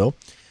Illinois still.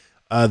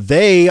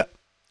 They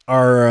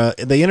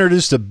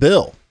introduced a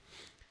bill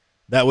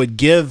that would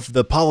give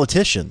the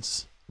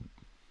politicians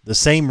the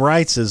same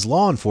rights as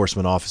law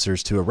enforcement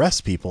officers to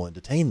arrest people and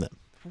detain them.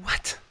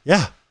 What?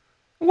 Yeah.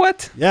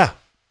 What? Yeah.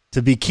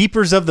 To be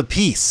keepers of the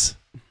peace.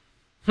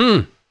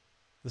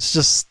 It's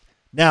just,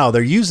 now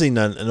they're using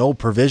an old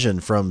provision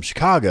from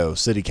Chicago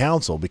City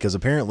Council because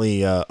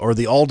apparently, or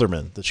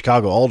the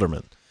Chicago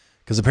aldermen,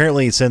 because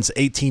apparently since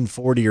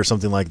 1840 or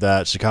something like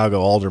that, Chicago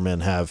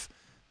aldermen have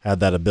had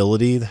that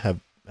ability,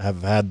 have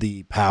had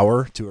the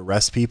power to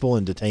arrest people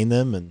and detain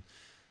them and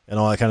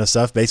all that kind of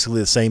stuff.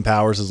 Basically the same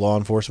powers as law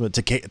enforcement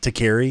to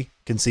carry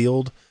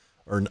concealed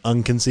or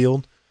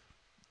unconcealed.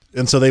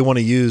 And so they want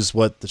to use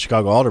what the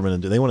Chicago aldermen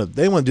do. They want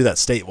to do that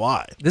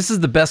statewide. This is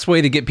the best way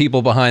to get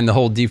people behind the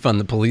whole defund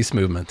the police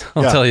movement.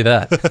 I'll tell you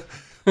that.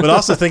 But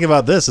also think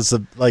about this.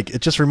 It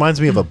just reminds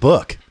me of a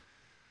book,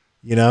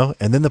 and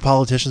then the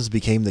politicians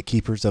became the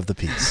keepers of the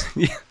peace.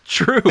 Yeah,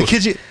 true.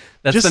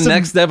 That's the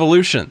next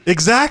evolution.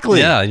 Exactly.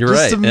 Yeah, you're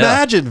right. Just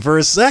imagine for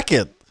a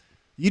second,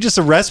 you just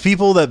arrest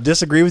people that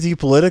disagree with you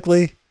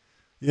politically,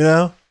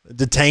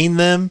 detain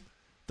them.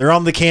 They're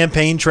on the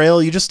campaign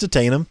trail. You just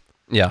detain them.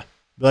 Yeah.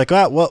 Be like,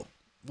 what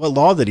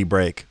law did he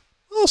break?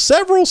 Oh,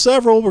 several.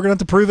 We're going to have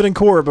to prove it in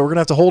court, but we're going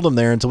to have to hold him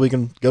there until we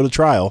can go to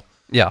trial.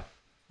 Yeah.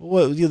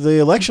 Well, the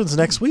election's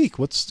next week.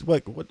 What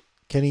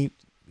can he,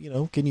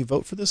 can you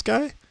vote for this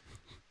guy?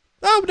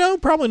 Oh, no,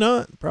 probably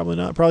not.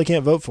 Probably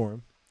can't vote for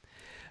him.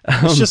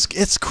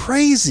 It's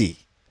crazy.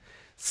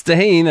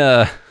 Staying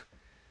on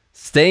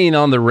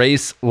the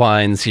race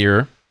lines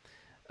here.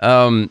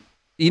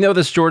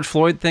 This George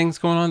Floyd thing's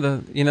going on.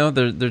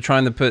 They're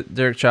trying to put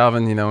Derek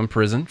Chauvin, in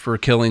prison for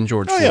killing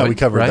George Floyd. Yeah, we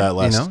covered that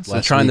last.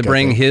 So trying to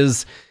bring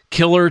his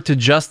killer to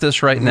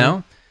justice right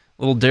now.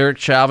 Little Derek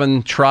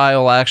Chauvin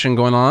trial action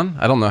going on.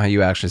 I don't know how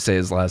you actually say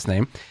his last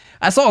name.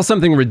 I saw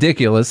something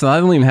ridiculous, and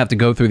I don't even have to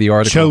go through the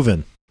article.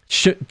 Chauvin.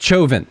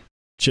 Chauvin.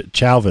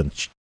 Chauvin.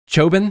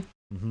 Chauvin.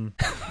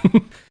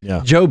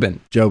 Yeah. Jobin.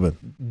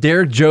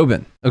 Derek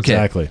Jobin. Okay.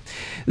 Exactly.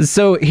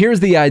 So here's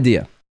the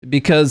idea.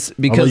 Because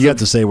although you have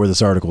to say where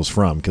this article's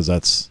from, because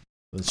that's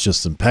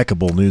just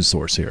impeccable news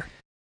source here.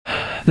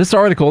 This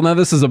article, now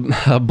this is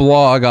a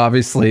blog,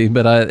 obviously,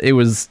 but it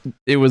was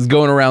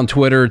going around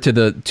Twitter to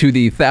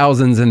the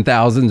thousands and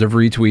thousands of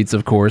retweets,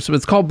 of course.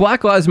 It's called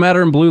Black Lives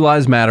Matter and Blue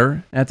Lives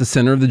Matter at the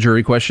center of the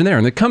jury questionnaire,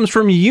 and it comes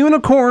from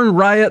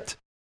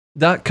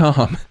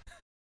unicornriot.com.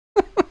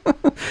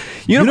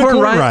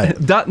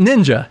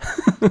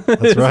 Unicornriot.ninja.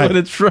 That's right. What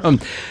it's from.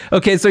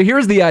 Okay, so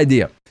here's the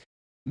idea.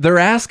 They're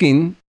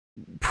asking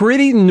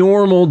pretty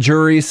normal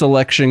jury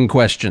selection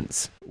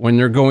questions when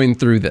they're going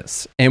through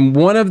this. And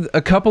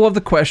a couple of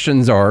the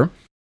questions are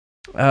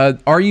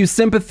you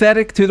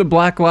sympathetic to the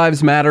Black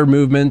Lives Matter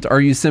movement?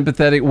 Are you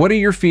sympathetic? What are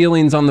your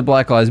feelings on the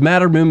Black Lives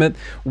Matter movement?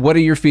 What are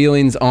your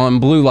feelings on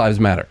Blue Lives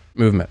Matter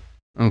movement?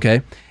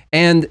 Okay.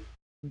 And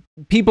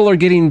people are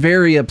getting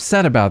very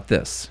upset about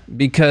this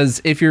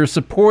because if you're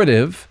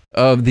supportive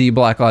of the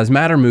Black Lives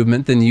Matter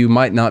movement, then you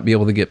might not be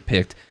able to get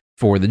picked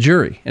for the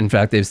jury. In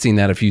fact, they've seen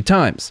that a few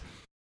times.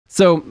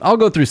 So I'll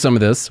go through some of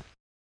this.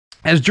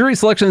 As jury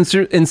selection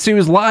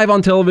ensues live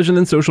on television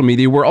and social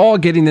media, we're all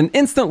getting an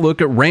instant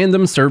look at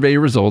random survey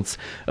results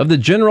of the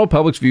general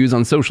public's views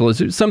on social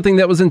issues, something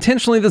that was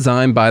intentionally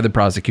designed by the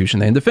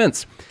prosecution and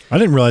defense. I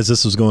didn't realize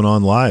this was going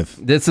on live.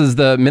 This is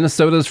the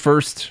Minnesota's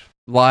first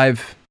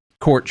live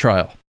court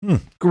trial.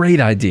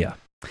 Great idea.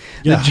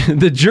 Yeah.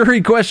 The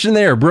jury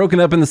questionnaire, broken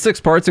up into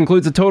 6 parts,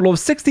 includes a total of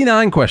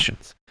 69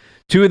 questions.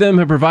 2 of them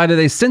have provided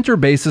a center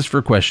basis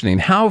for questioning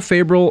how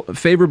favorable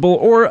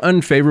or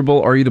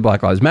unfavorable are you to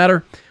Black Lives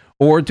Matter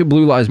or to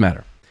Blue Lives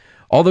Matter.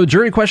 Although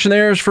jury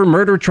questionnaires for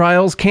murder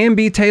trials can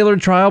be tailored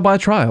trial by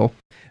trial,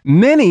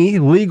 many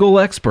legal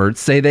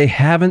experts say they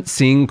haven't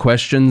seen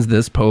questions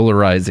this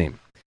polarizing.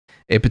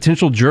 A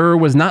potential juror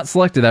was not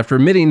selected after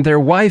admitting their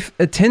wife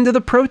attended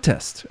a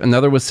protest.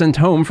 Another was sent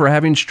home for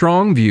having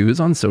strong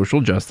views on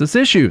social justice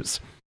issues.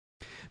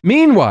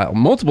 Meanwhile,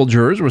 multiple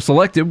jurors were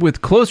selected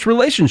with close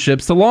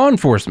relationships to law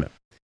enforcement,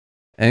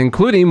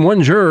 including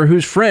one juror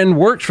whose friend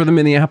worked for the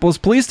Minneapolis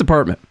Police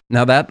Department.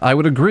 Now that, I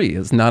would agree,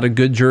 is not a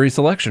good jury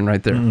selection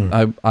right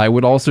there. I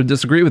would also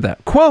disagree with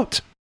that.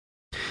 Quote,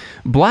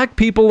 "Black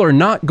people are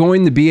not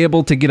going to be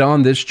able to get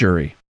on this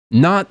jury.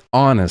 Not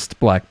honest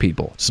black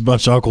people." It's a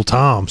bunch of Uncle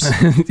Toms.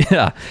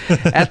 Yeah.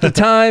 At the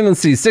time,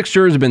 let's see, 6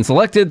 jurors have been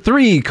selected.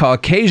 3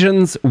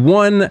 Caucasians,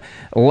 1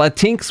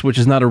 Latinx, which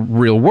is not a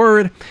real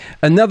word,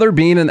 another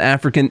being an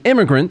African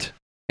immigrant,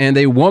 and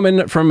a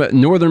woman from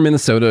northern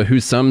Minnesota who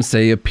some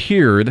say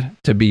appeared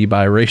to be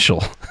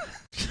biracial.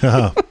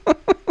 Now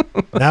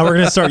we're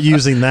going to start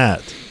using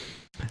that.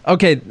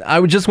 Okay, I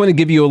would just want to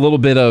give you a little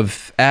bit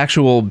of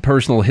actual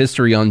personal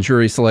history on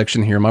jury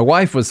selection here. My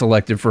wife was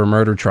selected for a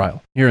murder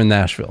trial here in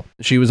Nashville.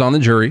 She was on the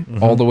jury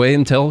all the way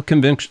until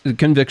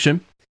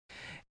conviction.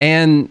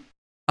 And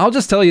I'll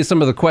just tell you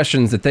some of the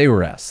questions that they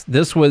were asked.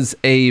 This was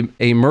a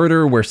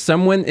murder where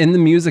someone in the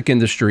music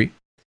industry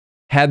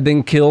had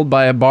been killed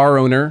by a bar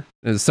owner,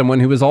 someone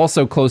who was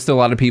also close to a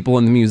lot of people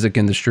in the music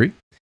industry.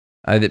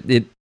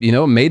 It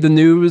made the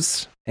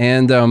news,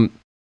 and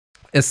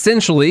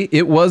essentially,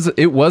 it was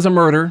a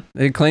murder.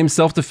 They claimed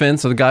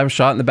self-defense, so the guy was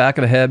shot in the back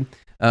of the head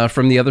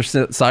from the other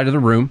side of the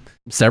room,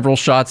 several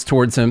shots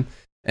towards him,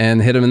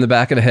 and hit him in the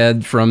back of the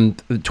head from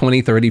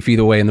 20, 30 feet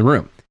away in the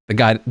room. The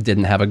guy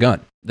didn't have a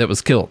gun that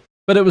was killed,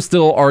 but it was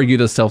still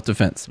argued as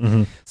self-defense.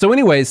 So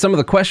anyway, some of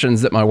the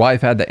questions that my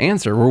wife had to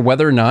answer were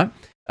whether or not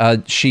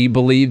she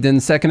believed in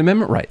Second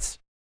Amendment rights,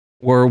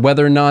 or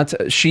whether or not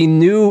she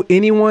knew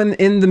anyone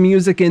in the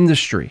music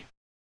industry.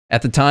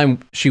 At the time,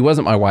 she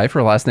wasn't my wife.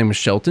 Her last name was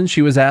Shelton.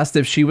 She was asked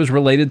if she was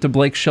related to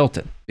Blake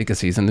Shelton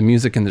because he's in the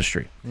music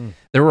industry.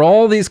 There were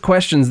all these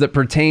questions that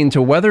pertain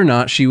to whether or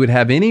not she would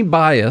have any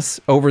bias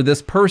over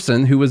this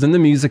person who was in the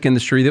music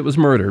industry that was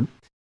murdered,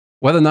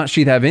 whether or not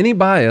she'd have any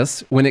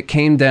bias when it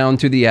came down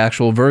to the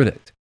actual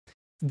verdict.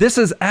 This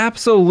is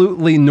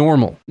absolutely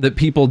normal that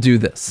people do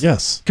this.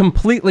 Yes.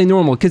 Completely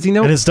normal because, And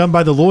it's done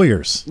by the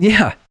lawyers.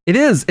 Yeah, it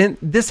is. And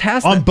this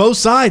has on both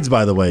sides,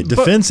 by the way,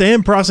 defense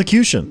and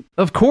prosecution.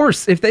 Of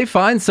course, if they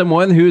find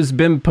someone who's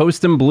been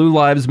posting Blue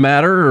Lives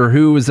Matter or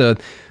who is a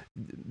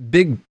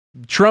big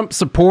Trump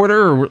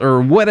supporter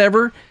or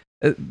whatever,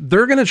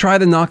 they're going to try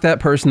to knock that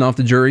person off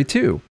the jury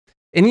too.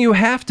 And you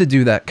have to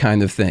do that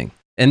kind of thing.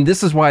 And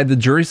this is why the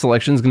jury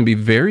selection is going to be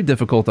very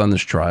difficult on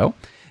this trial.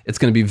 It's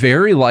going to be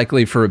very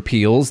likely for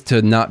appeals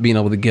to not being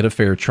able to get a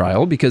fair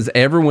trial because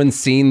everyone's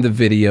seen the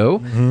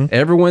video.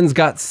 Everyone's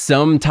got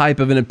some type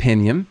of an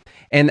opinion.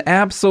 And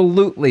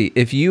absolutely,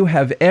 if you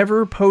have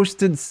ever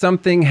posted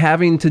something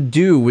having to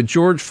do with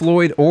George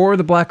Floyd or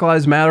the Black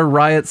Lives Matter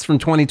riots from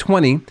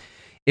 2020,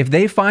 if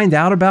they find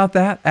out about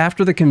that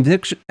after the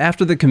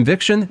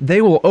conviction,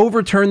 they will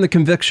overturn the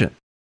conviction.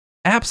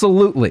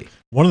 Absolutely.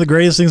 One of the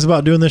greatest things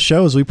about doing this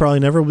show is we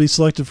probably never will be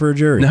selected for a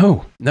jury.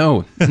 No,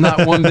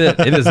 not one bit.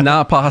 It is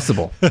not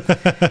possible.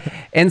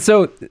 And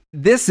so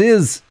this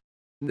is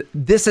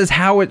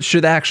how it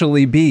should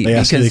actually be. They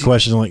ask you the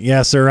question like,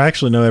 yeah, sir, I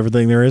actually know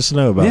everything there is to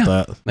know about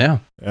that. Yeah.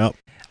 Yep.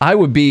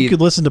 You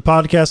could listen to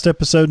podcast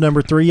episode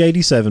number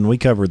 387. We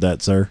covered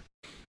that, sir.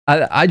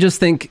 I just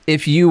think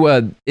if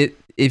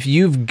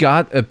you've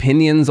got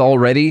opinions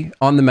already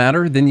on the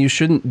matter, then you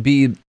shouldn't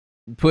be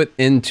put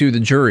into the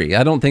jury.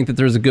 I don't think that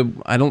there's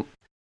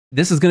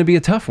this is going to be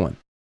a tough one.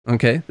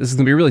 Okay. This is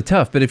going to be really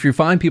tough. But if you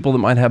find people that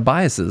might have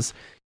biases,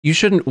 you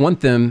shouldn't want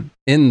them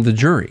in the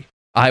jury.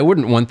 I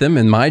wouldn't want them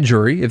in my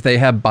jury if they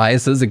have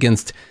biases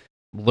against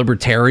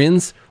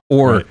libertarians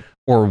or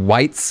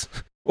whites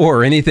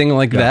or anything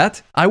like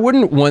that. I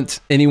wouldn't want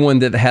anyone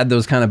that had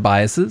those kind of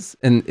biases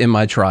in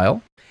my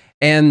trial.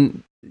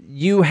 And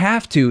you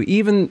have to,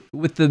 even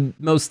with the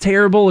most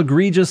terrible,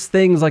 egregious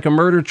things like a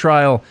murder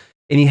trial,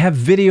 and you have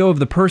video of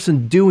the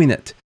person doing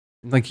it,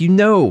 like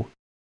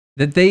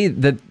that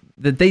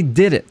they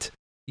did it,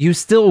 you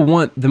still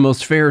want the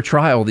most fair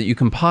trial that you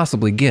can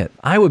possibly get.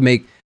 I would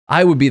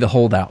be the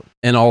holdout.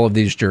 in all of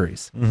these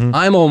juries. Mhm.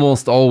 I'm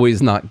almost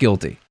always not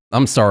guilty.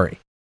 I'm sorry.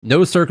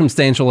 No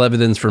circumstantial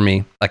evidence for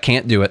me. I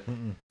can't do it.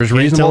 There's Can't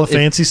reasonable tell a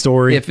fancy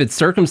story. If it's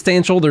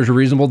circumstantial, there's a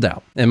reasonable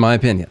doubt, in my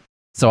opinion.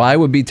 So I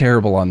would be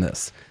terrible on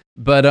this.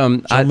 But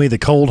Show me the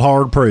cold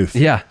hard proof.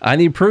 yeah, I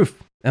need proof.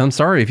 And I'm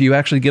sorry if you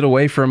actually get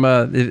away from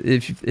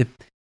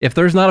if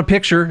there's not a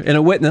picture and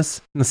a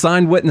witness, and a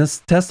signed witness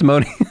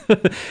testimony.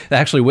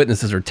 Actually,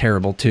 witnesses are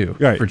terrible too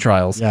Right. for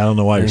trials. Yeah, I don't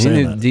know why you're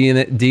saying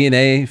that.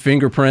 DNA,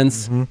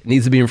 fingerprints, Mhm. it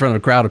needs to be in front of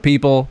a crowd of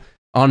people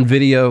on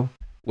video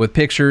with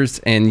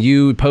pictures, and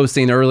you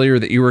posting earlier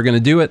that you were going to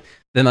do it.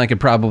 Then I could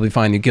probably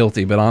find you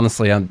guilty. But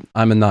honestly, I'm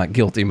not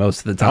guilty most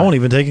of the time. I won't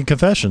even take a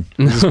confession.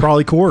 It's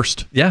probably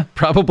coerced. Yeah,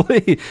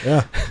 probably.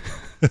 Yeah.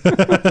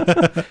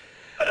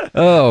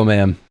 Oh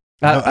man.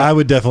 I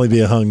would definitely be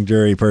a hung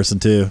jury person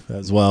too,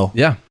 as well.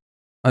 Yeah.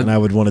 And I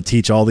would want to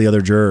teach all the other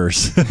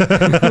jurors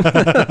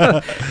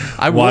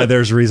I why would.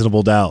 there's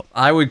reasonable doubt.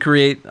 I would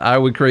create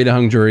a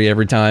hung jury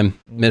every time,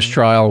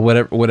 mistrial,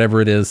 whatever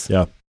it is.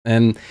 Yeah.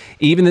 And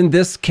even in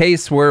this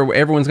case where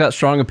everyone's got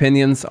strong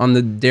opinions on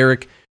the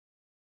Derek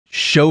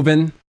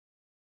Chauvin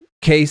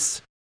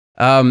case,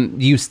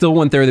 you still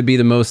want there to be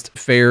the most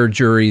fair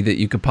jury that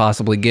you could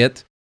possibly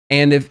get.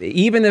 And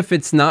even if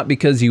it's not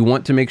because you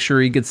want to make sure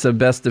he gets the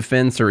best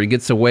defense or he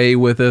gets away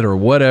with it or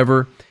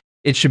whatever,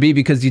 it should be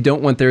because you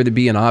don't want there to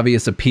be an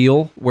obvious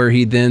appeal where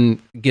he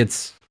then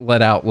gets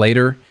let out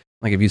later.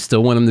 Like if you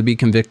still want him to be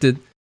convicted,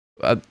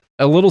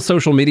 a little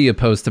social media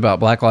post about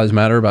Black Lives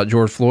Matter about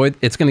George Floyd,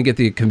 it's going to get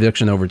the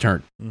conviction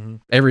overturned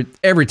every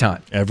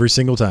time. Every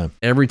single time.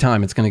 Every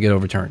time it's going to get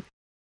overturned.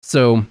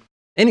 So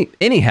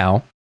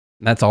anyhow,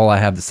 that's all I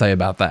have to say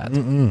about that.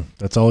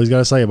 That's all he's got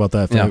to say about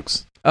that, Yeah.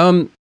 folks.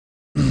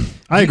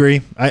 I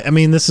agree. I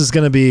mean, this is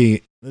going to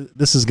be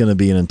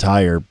an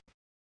entire,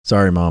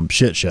 sorry, Mom,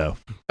 shit show,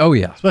 Oh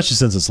yeah. especially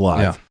since it's live.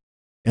 Yeah.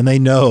 And they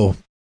know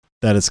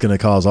that it's going to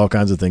cause all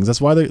kinds of things. That's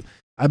why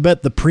I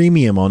bet the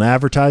premium on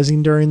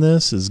advertising during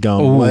this has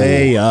gone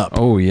way up.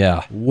 Oh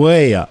yeah.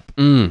 Way up.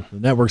 Mm. The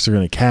networks are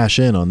going to cash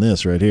in on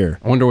this right here.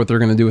 I wonder what they're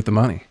going to do with the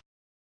money.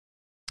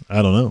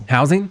 I don't know.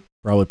 Housing?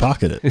 Probably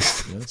pocket it.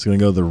 Yeah, it's going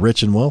to go to the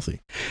rich and wealthy.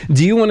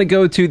 Do you want to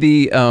go to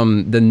the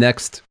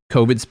next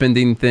COVID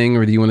spending thing,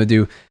 or do you want to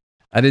do?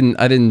 I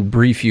didn't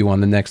brief you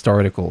on the next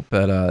article,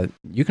 but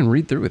you can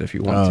read through it if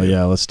you want to. Oh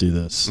yeah, let's do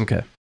this.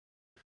 Okay.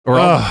 Or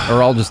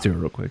I'll just do it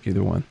real quick.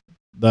 Either one.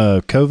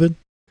 The COVID.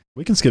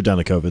 We can skip down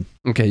to COVID.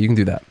 Okay, you can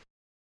do that.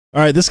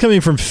 All right, this coming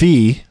from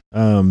Fee.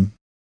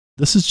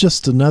 This is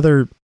just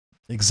another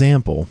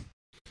example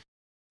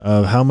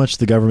of how much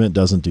the government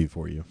doesn't do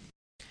for you.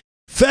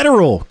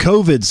 Federal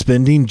COVID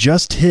spending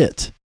just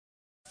hit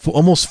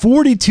almost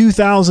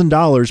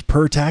 $42,000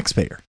 per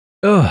taxpayer.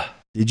 Ugh.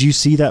 Did you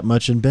see that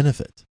much in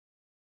benefit?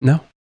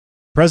 No.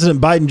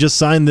 President Biden just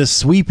signed this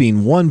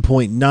sweeping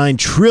 $1.9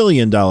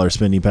 trillion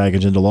spending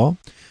package into law.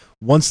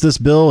 Once this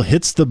bill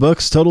hits the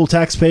books, total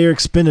taxpayer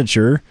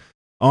expenditure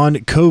on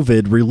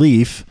COVID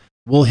relief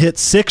will hit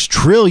 $6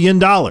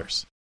 trillion,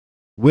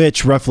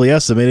 which roughly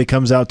estimated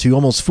comes out to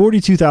almost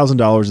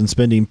 $42,000 in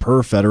spending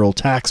per federal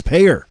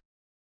taxpayer.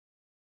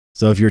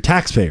 So if you're a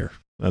taxpayer,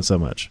 that's how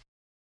much.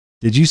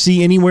 Did you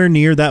see anywhere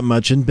near that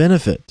much in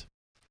benefit?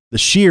 The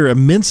sheer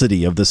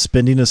immensity of the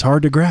spending is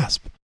hard to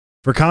grasp.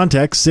 For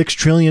context, $6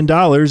 trillion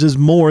is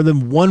more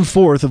than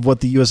 1/4 of what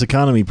the U.S.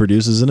 economy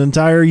produces an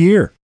entire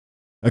year.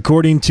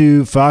 According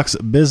to Fox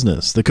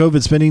Business, the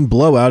COVID spending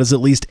blowout is at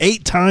least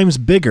 8 times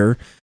bigger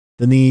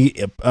than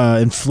the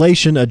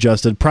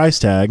inflation-adjusted price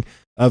tag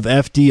of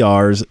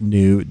FDR's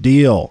New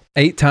Deal.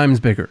 8 times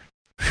bigger.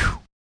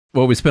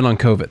 What we spent on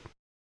COVID.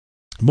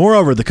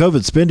 Moreover, the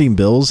COVID spending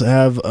bills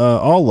have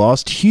all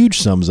lost huge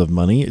sums of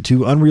money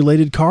to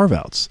unrelated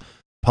carve-outs,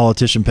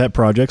 politician pet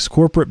projects,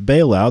 corporate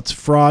bailouts,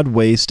 fraud,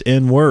 waste,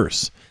 and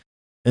worse.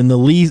 In the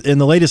latest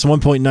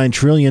 $1.9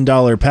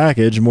 trillion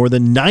package, more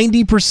than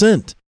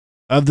 90%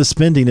 of the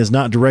spending is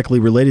not directly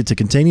related to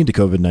containing to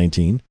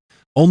COVID-19.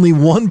 Only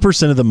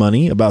 1% of the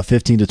money, about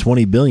 15 to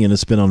 20 billion, is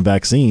spent on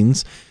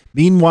vaccines.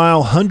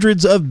 Meanwhile,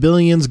 hundreds of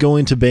billions go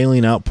into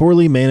bailing out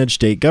poorly managed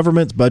state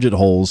governments' budget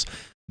holes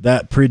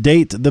that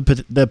predate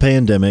the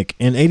pandemic,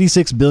 and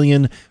 86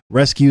 billion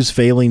rescues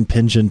failing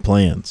pension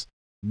plans.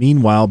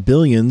 Meanwhile,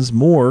 billions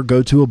more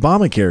go to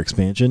Obamacare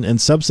expansion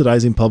and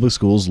subsidizing public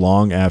schools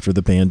long after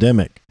the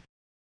pandemic.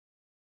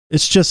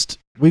 It's just,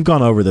 we've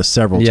gone over this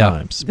several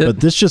times, but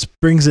this just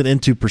brings it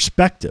into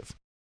perspective.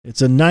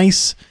 It's a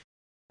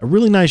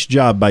really nice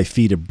job by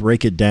Fee to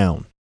break it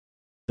down,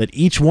 that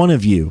each one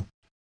of you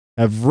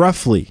have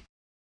roughly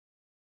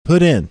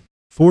put in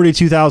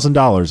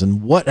 $42,000,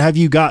 and what have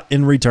you got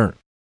in return?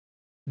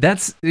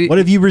 What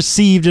have you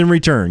received in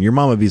return? Your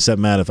mom would be set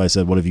mad if I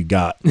said, what have you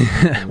got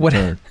in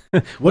return?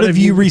 What have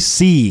you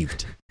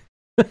received?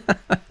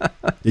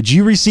 Did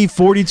you receive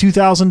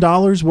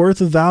 $42,000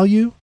 worth of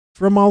value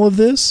from all of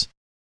this?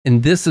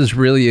 And this is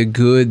really a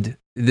good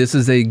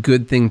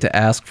thing to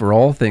ask for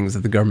all things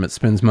that the government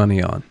spends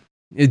money on.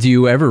 Do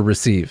you ever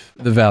receive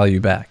the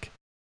value back?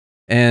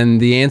 And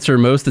the answer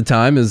most of the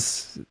time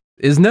is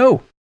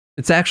no.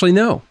 It's actually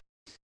no.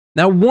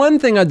 Now, one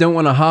thing I don't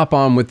want to hop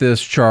on with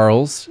this,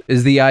 Charles,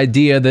 is the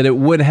idea that it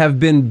would have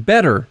been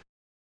better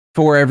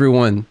for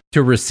everyone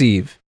to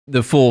receive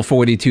the full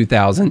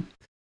 42,000.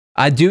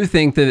 I do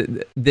think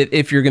that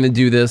if you're going to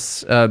do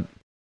this, I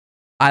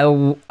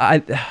hate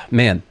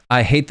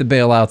the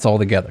bailouts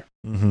altogether.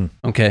 Mm-hmm.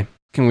 Okay,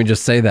 can we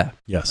just say that?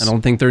 Yes. I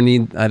don't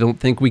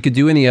think we could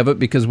do any of it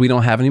because we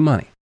don't have any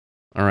money.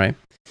 All right.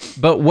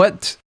 But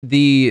what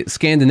the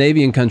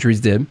Scandinavian countries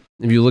did,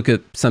 if you look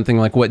at something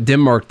like what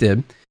Denmark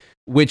did,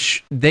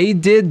 which they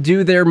did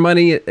do their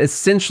money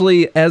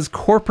essentially as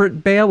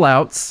corporate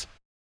bailouts,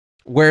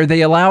 where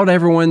they allowed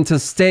everyone to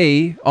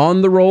stay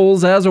on the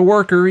rolls as a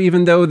worker,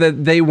 even though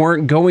that they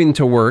weren't going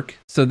to work.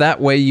 So that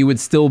way you would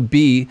still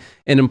be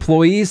an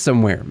employee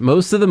somewhere.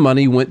 Most of the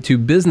money went to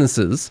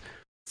businesses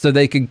so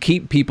they could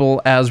keep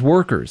people as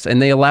workers,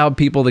 and they allowed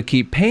people to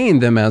keep paying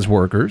them as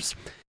workers.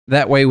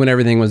 That way, when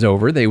everything was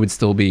over, they would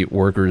still be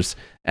workers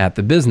at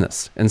the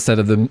business instead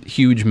of the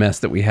huge mess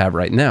that we have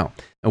right now.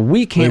 And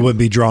we can't. They would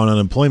be drawing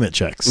unemployment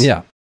checks.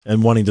 Yeah.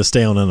 And wanting to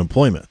stay on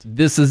unemployment.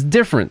 This is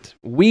different.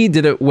 We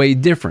did it way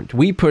different.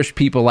 We pushed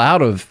people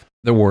out of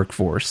the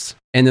workforce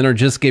and then are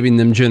just giving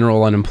them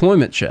general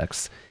unemployment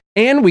checks.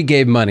 And we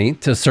gave money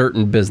to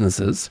certain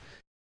businesses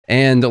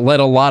and let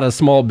a lot of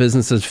small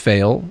businesses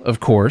fail, of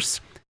course.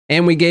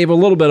 And we gave a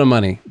little bit of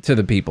money to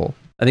the people.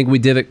 I think we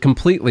did it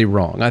completely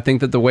wrong. I think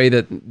that the way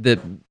that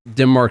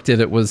Denmark did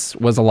it was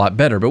a lot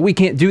better. But we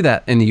can't do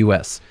that in the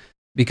U.S.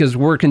 because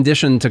we're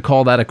conditioned to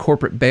call that a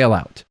corporate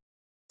bailout.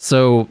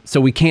 So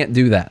we can't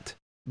do that.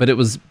 But it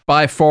was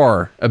by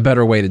far a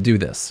better way to do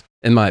this,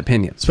 in my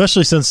opinion.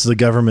 Especially since the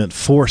government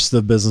forced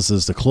the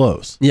businesses to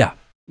close. Yeah.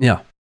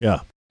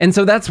 And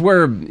so that's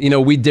where,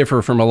 we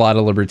differ from a lot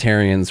of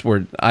libertarians,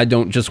 where I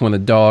don't just want to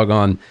dog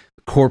on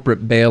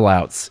corporate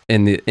bailouts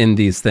in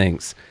these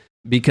things,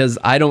 because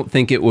I don't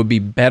think it would be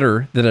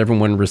better that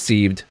everyone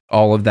received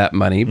all of that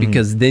money,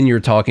 because then you're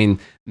talking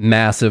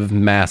massive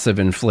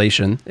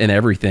inflation and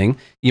everything.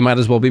 You might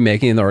as well be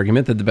making an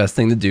argument that the best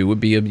thing to do would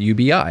be a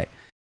UBI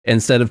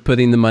instead of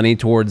putting the money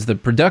towards the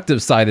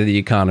productive side of the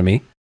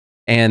economy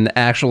and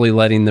actually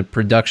letting the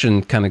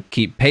production kind of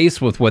keep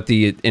pace with what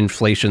the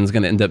inflation is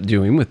going to end up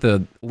doing with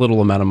the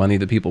little amount of money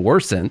that people were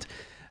sent.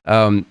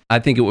 I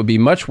think it would be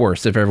much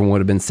worse if everyone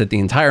would have been sent the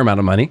entire amount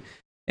of money.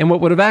 And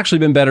what would have actually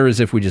been better is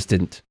if we just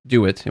didn't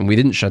do it and we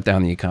didn't shut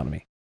down the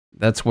economy.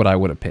 That's what I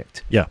would have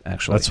picked. Yeah,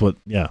 actually, that's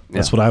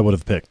what I would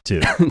have picked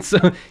too. So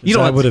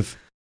I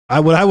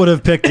would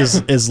have picked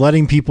is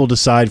letting people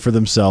decide for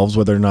themselves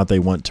whether or not they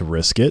want to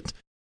risk it,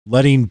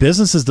 letting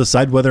businesses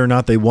decide whether or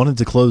not they wanted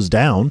to close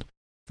down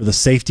for the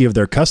safety of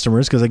their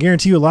customers. Because I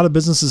guarantee you, a lot of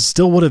businesses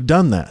still would have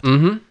done that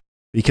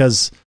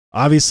because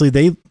obviously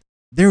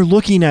they're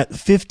looking at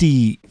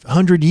 50,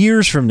 100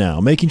 years from now,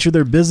 making sure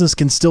their business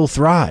can still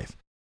thrive.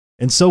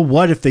 And so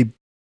what if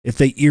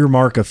they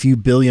earmark a few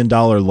 $1 billion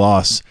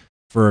loss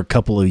for a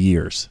couple of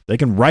years? They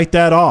can write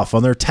that off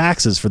on their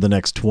taxes for the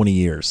next 20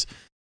 years.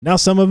 Now,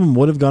 some of them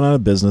would have gone out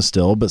of business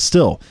still, but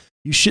still,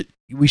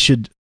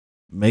 the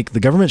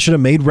government should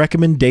have made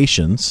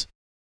recommendations.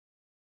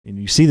 And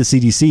you see the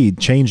CDC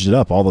changed it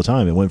up all the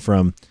time. It went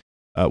from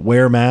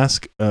wear a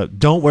mask,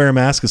 don't wear a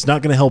mask, it's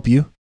not going to help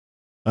you.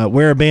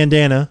 Wear a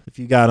bandana if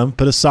you got them,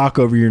 put a sock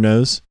over your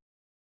nose,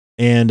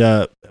 and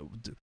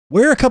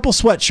wear a couple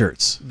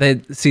sweatshirts.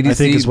 CDC, I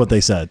think is what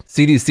they said.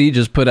 CDC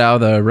just put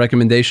out a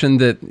recommendation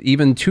that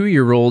even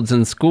 2-year-olds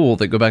in school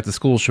that go back to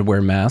school should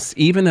wear masks,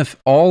 even if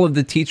all of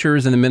the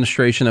teachers and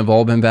administration have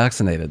all been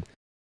vaccinated.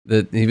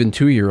 That even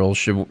 2-year-olds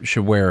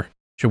should wear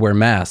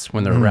masks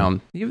when they're around.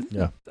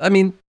 I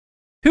mean,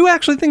 who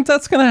actually thinks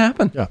that's going to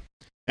happen? Yeah.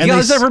 And you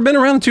guys ever been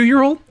around a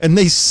 2-year-old? And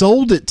they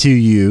sold it to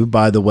you,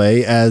 by the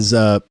way, as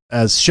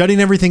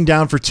shutting everything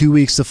down for 2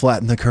 weeks to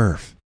flatten the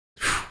curve.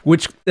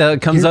 Which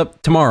comes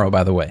up tomorrow,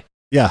 by the way.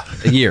 Yeah.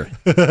 A year,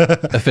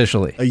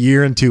 officially. A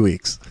year and 2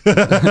 weeks.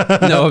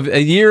 No, a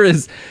year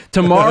is...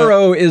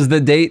 Tomorrow is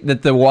the date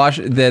that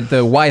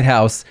the White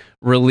House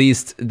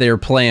released their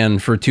plan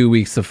for 2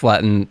 weeks to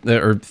flatten,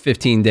 or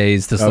 15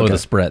 days to slow the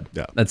spread.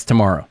 Yeah. That's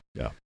tomorrow.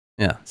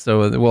 Yeah.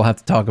 So we'll have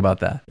to talk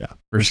about that. Yeah.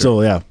 We're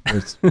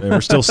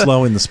still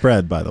slowing the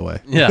spread, by the way.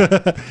 Yeah.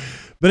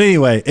 But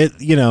anyway,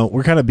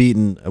 we've kind of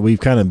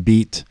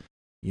beat,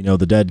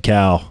 the dead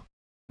cow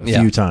a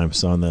few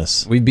times on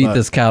this. We beat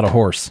this cow to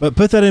horse. But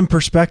put that in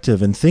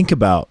perspective and think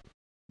about,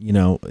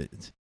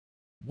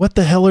 what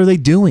the hell are they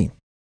doing?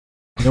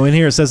 In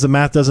here it says the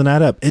math doesn't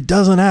add up. It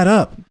doesn't add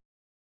up.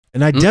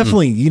 And I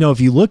definitely,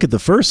 if you look at the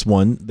first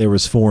one, there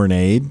was foreign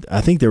aid. I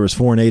think there was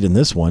foreign aid in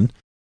this one.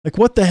 Like,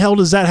 what the hell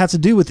does that have to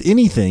do with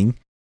anything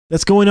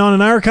that's going on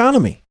in our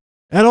economy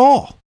at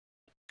all?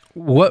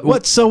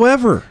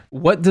 Whatsoever.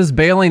 What does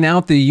bailing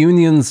out the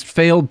union's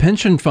failed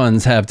pension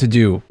funds have to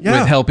do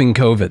with helping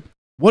COVID?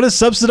 What does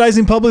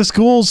subsidizing public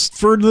schools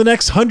for the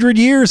next 100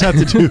 years have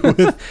to do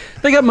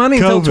with They got money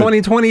until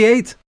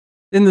 2028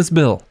 in this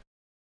bill.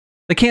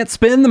 They can't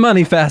spend the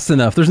money fast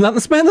enough. There's nothing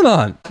to spend it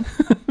on.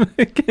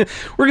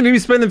 We're going to be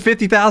spending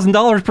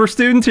 $50,000 per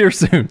student here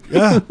soon.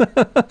 Yeah.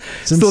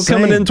 Still insane.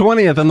 Coming in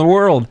 20th in the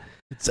world.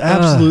 It's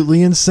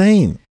absolutely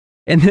insane.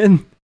 And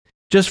then,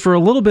 just for a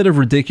little bit of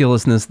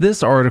ridiculousness,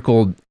 this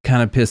article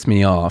kind of pissed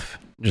me off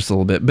just a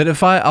little bit.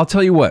 But I'll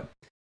tell you what,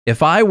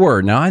 if I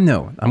were, now I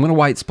know, I'm going to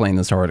white-splain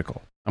this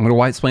article. I'm going to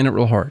white-splain it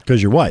real hard.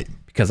 Because you're white.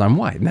 Because I'm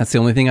white, and that's the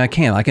only thing I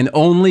can. I can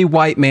only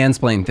white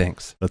mansplain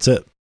things. That's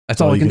it.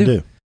 That's all I can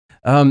do.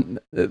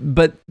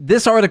 But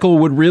this article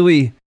would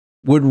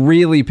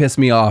really piss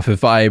me off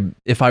if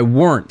I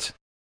weren't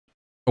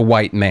a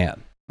white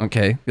man,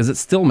 okay? Because it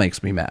still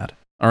makes me mad.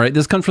 All right,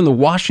 this comes from the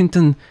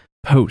Washington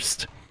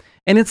Post,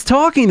 and it's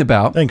talking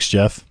about. Thanks,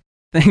 Jeff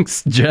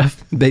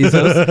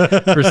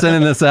Bezos, for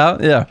sending this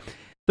out. Yeah,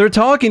 they're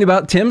talking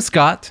about Tim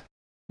Scott,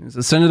 who's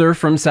a senator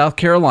from South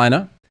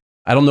Carolina.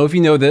 I don't know if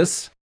you know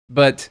this,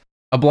 but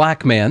a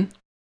black man,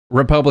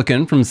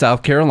 Republican from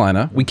South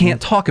Carolina. We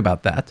can't talk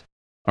about that.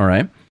 All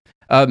right.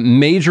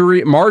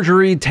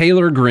 Marjorie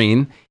Taylor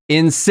Greene,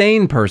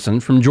 insane person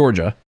from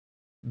Georgia,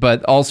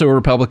 but also a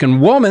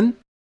Republican woman.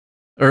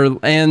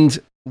 And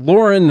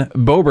Lauren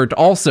Boebert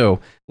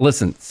also.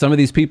 Listen, some of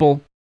these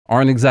people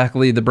aren't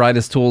exactly the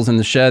brightest tools in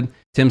the shed.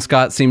 Tim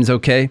Scott seems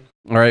okay.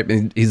 All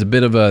right. He's a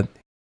bit of a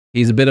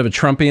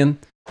Trumpian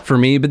for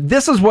me, but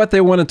this is what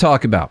they want to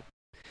talk about.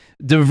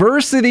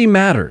 Diversity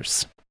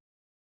matters,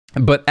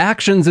 but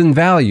actions and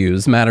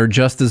values matter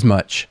just as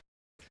much.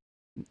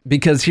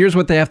 Because here's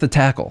what they have to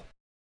tackle.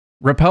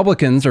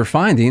 Republicans are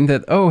finding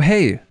that,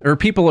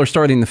 people are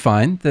starting to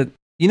find that,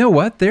 you know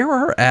what? There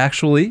are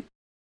actually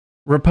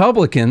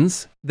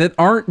Republicans that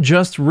aren't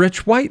just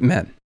rich white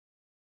men.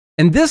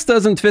 And this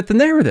doesn't fit the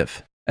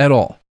narrative at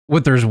all.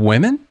 There's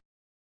women?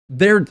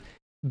 There's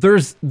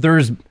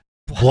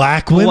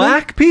black women?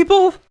 Black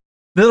people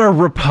that are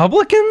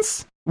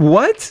Republicans?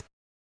 What?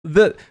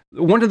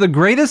 One of the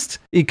greatest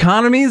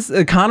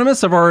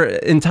economists of our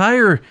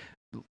entire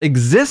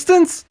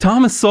existence,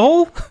 Thomas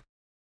Sowell,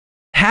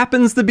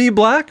 happens to be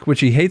black, which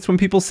he hates when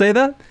people say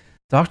that.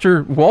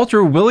 Dr.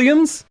 Walter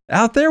Williams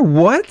out there,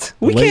 what?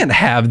 We can't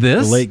have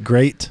this.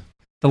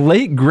 The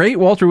late great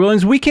Walter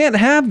Williams. We can't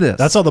have this.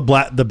 That's all the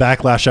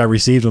backlash I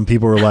received when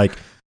people were like,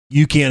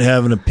 "You can't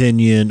have an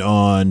opinion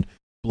on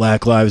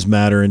Black Lives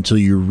Matter until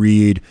you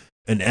read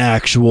an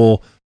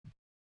actual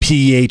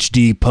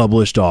PhD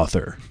published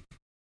author."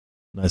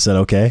 And I said,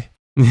 "Okay."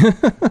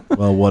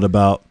 Well, what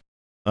about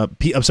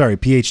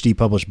PhD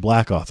published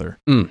black author?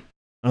 I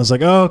was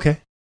like, "Oh, okay.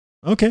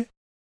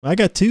 I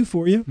got two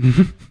for you.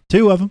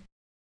 Two of them.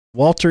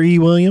 Walter E.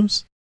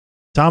 Williams,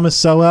 Thomas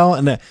Sowell,"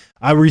 and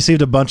I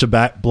received a bunch of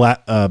backlash.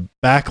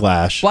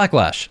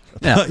 Blacklash.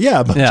 Yeah.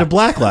 Yeah, a bunch of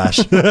blacklash.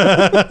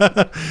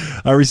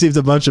 I received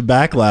a bunch of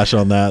backlash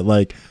on that.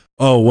 Like,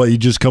 "Oh, what, you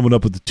just coming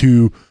up with the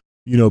two,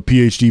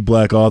 PhD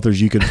black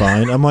authors you can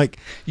find?" I'm like,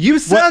 you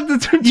said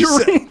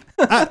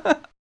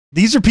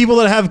these are people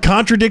that have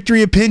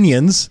contradictory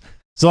opinions.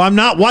 So I'm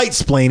not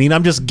white-splaining.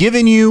 I'm just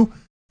giving you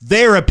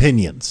their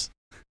opinions.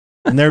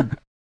 And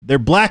they're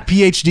black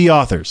PhD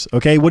authors.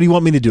 Okay, what do you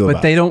want me to do about it?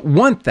 But they don't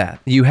want that.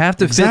 You have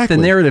to fit the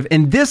narrative.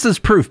 And this is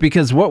proof,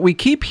 because what we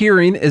keep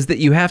hearing is that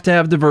you have to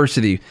have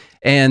diversity.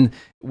 And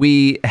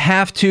we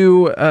have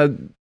to,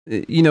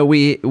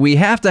 we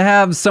have to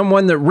have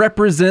someone that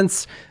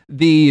represents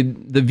the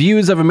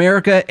views of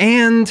America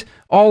and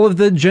all of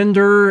the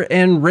gender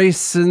and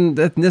race and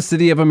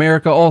ethnicity of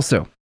America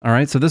also. All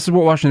right, so this is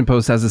what Washington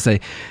Post has to say.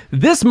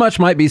 This much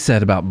might be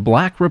said about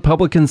Black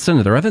Republican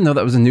Senator. I didn't know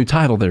that was a new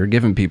title they were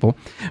giving people.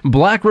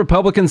 Black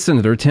Republican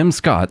Senator Tim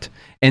Scott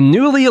and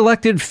newly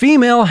elected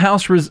female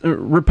House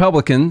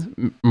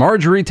Republican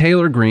Marjorie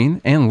Taylor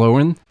Greene and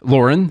Lauren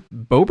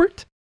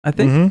Boebert, I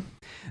think. Mm-hmm.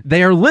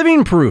 They are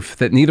living proof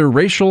that neither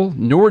racial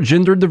nor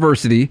gender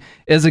diversity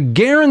is a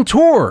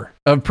guarantor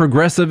of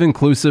progressive,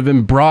 inclusive,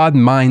 and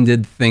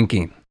broad-minded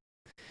thinking.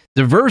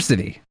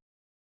 Diversity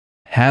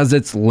has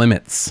its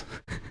limits.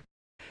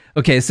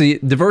 Okay, so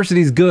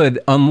diversity is good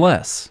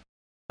unless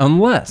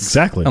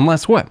exactly.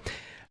 Unless what?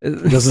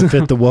 It doesn't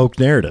fit the woke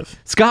narrative.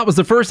 Scott was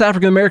the first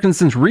African American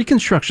since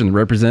Reconstruction to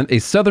represent a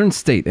southern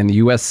state in the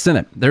U.S.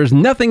 Senate. There's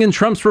nothing in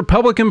Trump's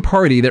Republican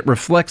Party that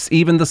reflects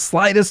even the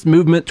slightest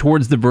movement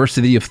towards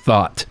diversity of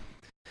thought.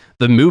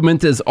 The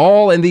movement is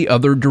all in the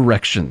other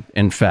direction,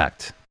 in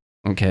fact.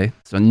 Okay,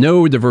 so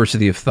no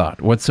diversity of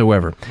thought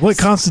whatsoever. What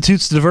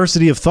constitutes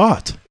diversity of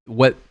thought?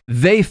 What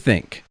they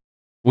think,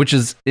 which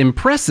is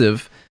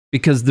impressive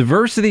because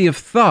diversity of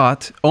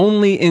thought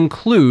only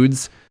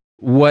includes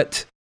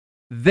what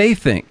they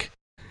think.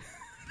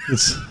 It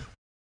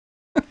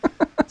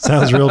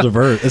sounds real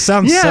diverse. It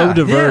sounds so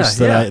diverse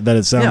that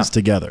it sounds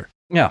together.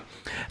 Yeah.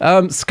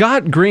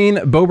 Scott, Greene,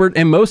 Boebert,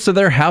 and most of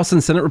their House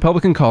and Senate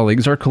Republican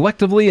colleagues are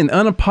collectively and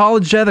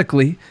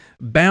unapologetically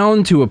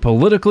bound to a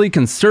politically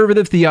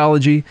conservative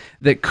theology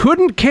that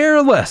couldn't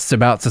care less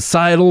about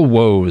societal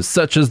woes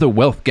such as the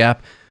wealth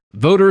gap,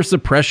 voter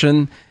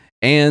suppression,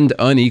 and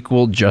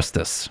unequal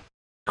justice.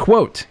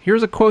 Quote,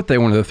 here's a quote they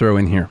wanted to throw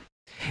in here.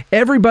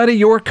 "Everybody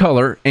your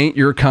color ain't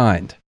your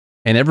kind,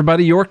 and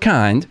everybody your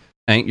kind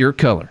ain't your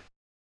color,"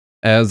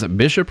 as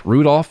Bishop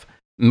Rudolph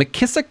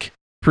McKissick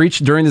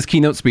preached during his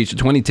keynote speech at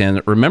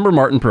 2010 Remember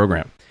Martin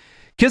program.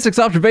 Kissick's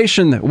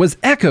observation was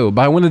echoed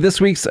by one of this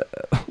week's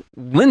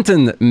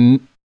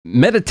Linton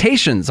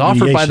meditations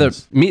offered by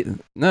the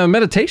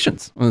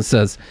meditations. It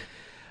says,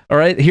 all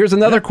right, here's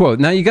another quote.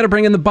 Now you got to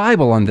bring in the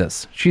Bible on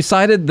this. She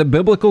cited the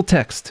biblical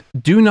text,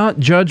 "Do not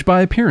judge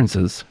by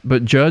appearances,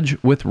 but judge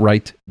with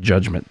right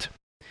judgment,"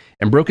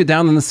 and broke it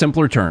down in the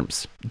simpler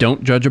terms.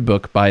 Don't judge a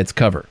book by its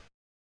cover.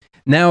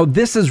 Now,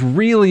 this is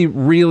really,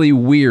 really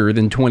weird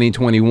in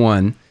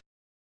 2021,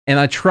 and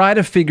I try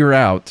to figure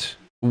out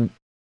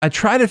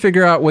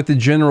what the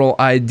general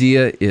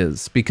idea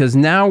is, because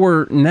now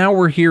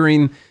we're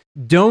hearing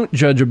don't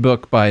judge a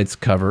book by its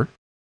cover,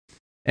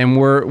 and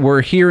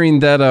we're hearing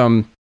that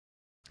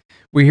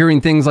we're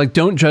hearing things like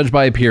don't judge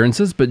by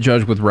appearances, but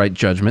judge with right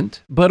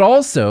judgment. But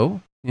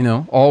also,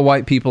 all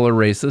white people are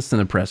racists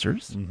and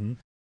oppressors.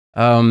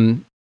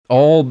 Mm-hmm.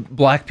 All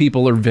black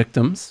people are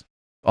victims.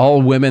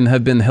 All women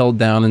have been held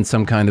down in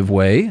some kind of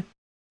way.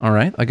 All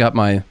right, I got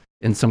my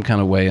in some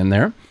kind of way in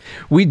there.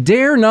 We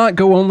dare not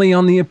go only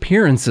on the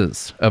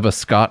appearances of a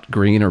Scott,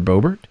 Green, or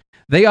Boebert.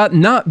 They ought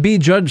not be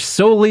judged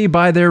solely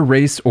by their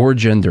race or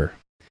gender.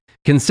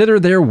 Consider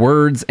their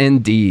words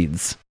and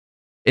deeds.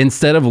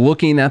 Instead of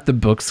looking at the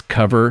book's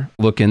cover,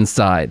 look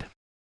inside.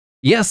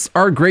 Yes,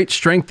 our great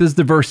strength is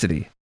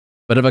diversity,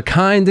 but of a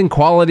kind and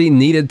quality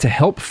needed to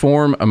help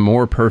form a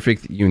more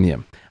perfect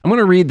union. I'm going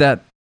to read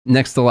that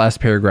next to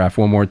last paragraph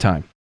one more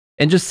time,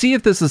 and just see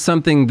if this is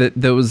something that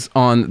those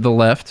on the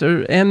left,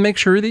 and make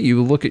sure that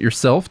you look at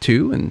yourself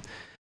too,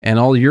 and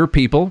all your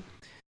people.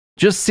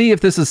 Just see if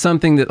this is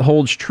something that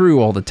holds true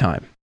all the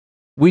time.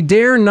 We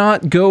dare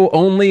not go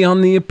only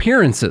on the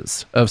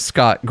appearances of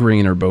Scott,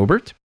 Green, or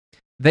Boebert.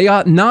 They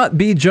ought not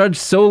be judged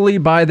solely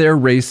by their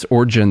race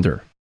or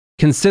gender.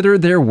 Consider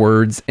their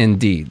words and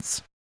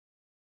deeds.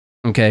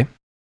 Okay?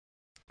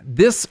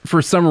 This,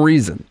 for some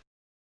reason,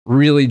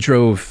 really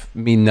drove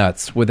me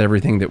nuts with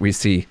everything that we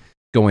see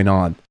going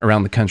on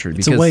around the country.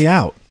 It's a way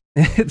out.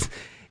 You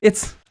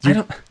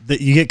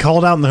get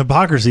called out in the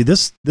hypocrisy.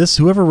 This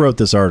whoever wrote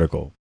this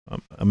article,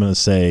 I'll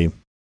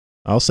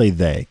say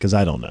they, because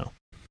I don't know.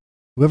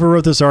 Whoever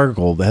wrote this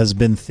article has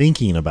been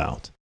thinking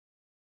about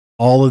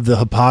all of the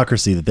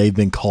hypocrisy that they've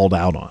been called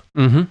out on.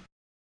 Mm-hmm.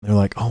 They're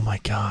like, oh my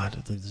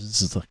God,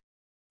 this is like,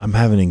 I'm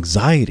having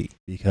anxiety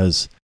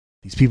because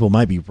these people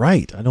might be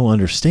right. I don't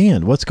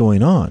understand what's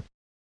going on.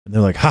 And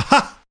they're like, ha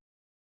ha,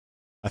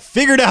 I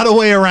figured out a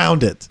way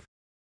around it.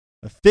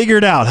 I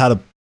figured out how to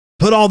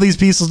put all these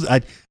pieces.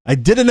 I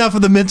did enough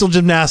of the mental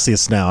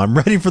gymnastics now. I'm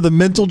ready for the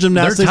mental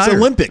gymnastics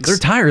Olympics. They're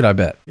tired, I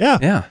bet.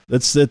 Yeah.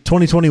 That's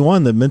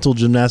 2021, the mental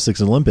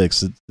gymnastics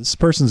Olympics. This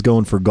person's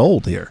going for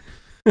gold here.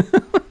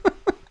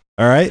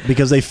 All right?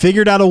 Because they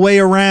figured out a way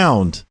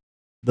around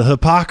the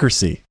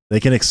hypocrisy. They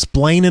can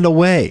explain it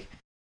away.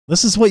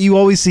 This is what you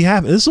always see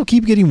happen. This will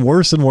keep getting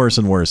worse and worse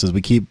and worse as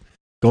we keep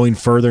going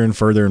further and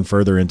further and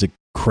further into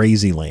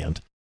crazy land.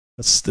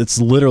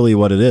 It's literally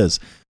what it is.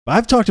 But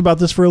I've talked about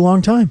this for a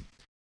long time.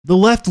 The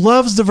left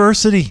loves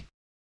diversity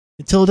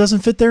until it doesn't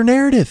fit their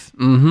narrative.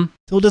 Mm-hmm.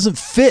 Until it doesn't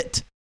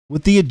fit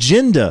with the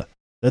agenda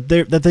that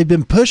they've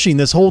been pushing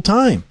this whole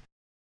time.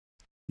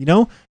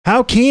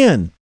 How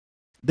can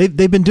they've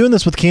been doing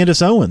this with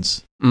Candace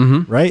Owens,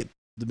 mm-hmm. right?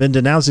 They've been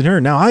denouncing her.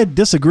 Now I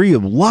disagree a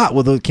lot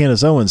with what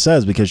Candace Owens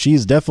says because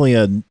she's definitely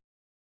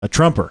a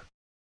Trumper.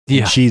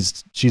 Yeah,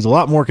 she's a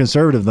lot more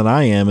conservative than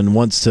I am and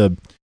wants to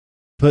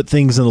put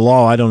things in the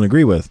law I don't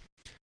agree with.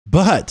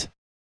 But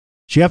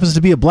she happens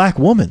to be a black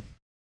woman.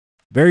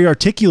 Very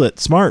articulate,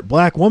 smart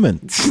black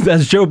woman.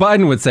 As Joe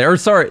Biden would say. Or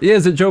sorry,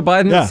 is it Joe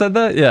Biden that said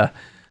that? Yeah.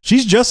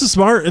 She's just as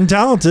smart and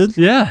talented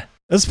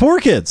as poor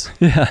kids.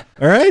 Yeah.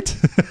 All right?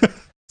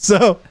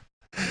 So,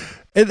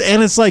 and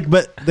it's like,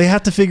 but they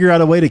have to figure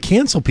out a way to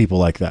cancel people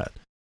like that.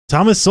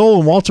 Thomas Sowell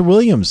and Walter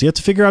Williams, you have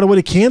to figure out a way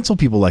to cancel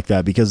people like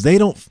that because they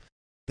don't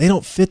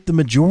fit the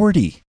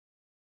majority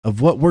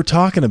of what we're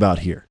talking about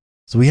here.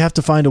 So we have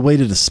to find a way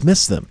to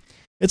dismiss them.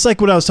 It's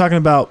like what I was talking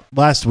about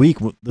last week,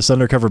 this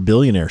Undercover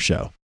Billionaire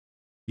show.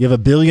 You have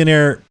a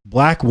billionaire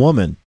black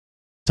woman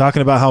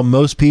talking about how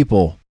most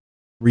people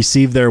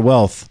receive their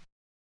wealth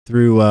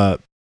through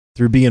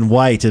being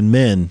white and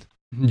men.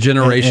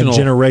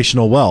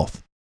 Generational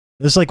wealth.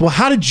 It's like, well,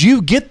 how did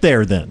you get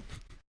there then?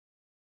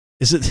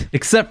 Is it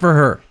except for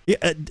her?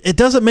 It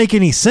doesn't make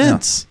any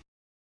sense.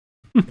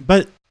 Yeah.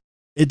 But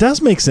it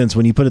does make sense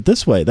when you put it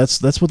this way.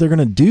 That's what they're going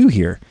to do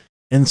here.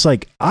 And it's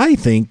like, I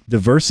think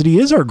diversity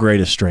is our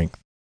greatest strength.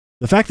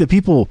 The fact that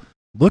people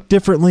look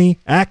differently,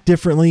 act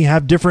differently,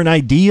 have different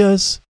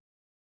ideas,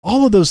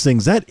 all of those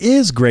things, that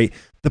is great.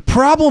 The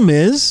problem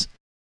is,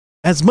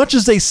 as much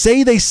as they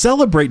say they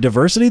celebrate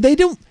diversity, they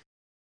don't.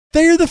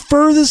 They're the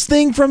furthest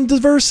thing from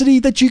diversity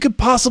that you could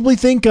possibly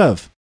think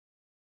of.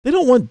 They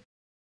don't want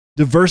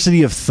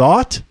diversity of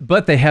thought.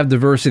 But they have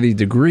diversity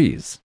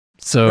degrees.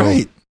 So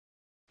right.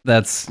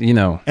 That's, And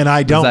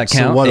I don't. Does that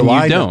count? So what do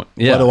I know? Don't.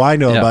 Yeah. What do I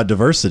know about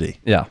diversity?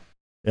 Yeah.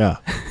 Yeah.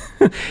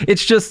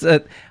 It's just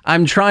that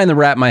I'm trying to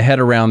wrap my head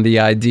around the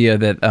idea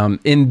that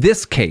in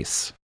this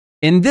case,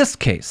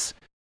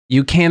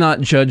 you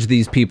cannot judge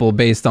these people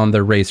based on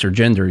their race or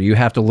gender. You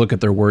have to look at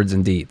their words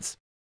and deeds.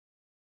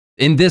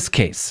 In this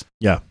case.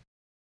 Yeah.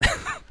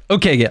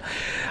 Okay, yeah.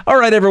 All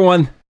right,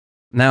 everyone.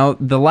 Now,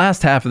 the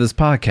last half of this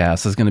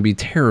podcast is going to be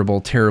terrible,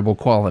 terrible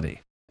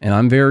quality. And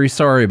I'm very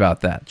sorry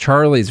about that.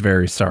 Charlie's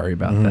very sorry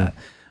about that.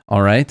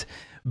 All right.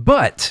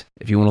 But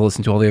if you want to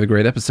listen to all the other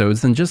great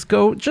episodes, then just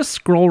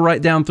scroll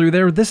right down through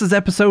there. This is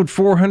episode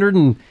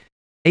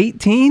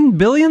 418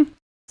 billion,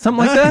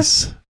 something like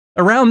that.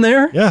 Around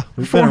there. Yeah,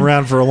 we've been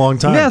around for a long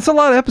time. Yeah, it's a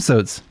lot of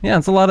episodes.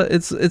 Yeah,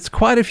 it's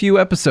quite a few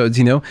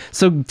episodes,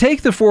 So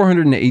take the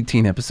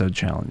 418 episode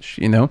challenge,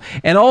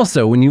 And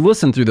also, when you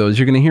listen through those,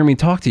 you're going to hear me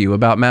talk to you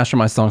about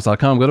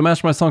mastermysongs.com. Go to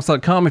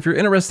mastermysongs.com if you're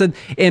interested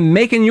in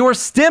making your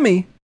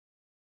stimmy.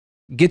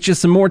 Get you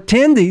some more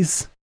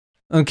tendies,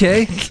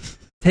 okay?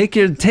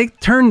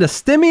 Turn the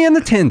stimmy into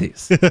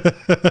tendies,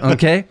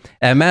 okay?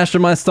 At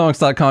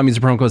mastermysongs.com, use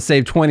the promo code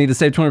SAVE20 to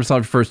save 20% off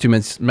your first 2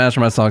 minutes.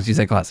 Mastermind Songs, you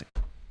say classic.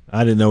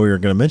 I didn't know we were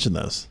going to mention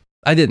those.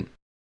 I didn't.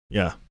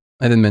 Yeah.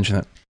 I didn't mention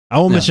it. I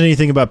won't mention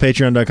anything about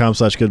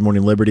patreon.com/Good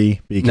Morning Liberty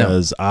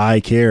because I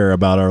care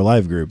about our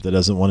live group that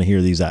doesn't want to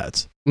hear these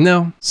ads.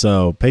 No.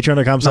 So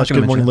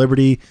patreon.com/Good Morning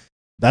Liberty.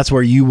 That's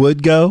where you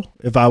would go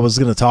if I was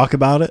going to talk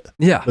about it.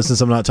 Yeah. But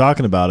since I'm not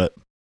talking about it,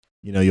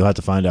 you'll have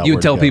to find out. You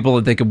would tell people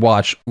that they could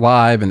watch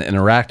live and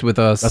interact with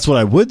us. That's what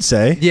I would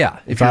say. Yeah.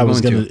 If I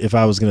was going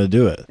to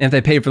do it. And if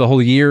they paid for the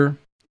whole year,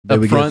 they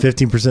would get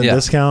 15%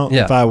 discount.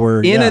 Yeah. If I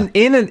were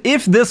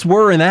if this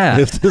were an ad.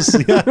 That's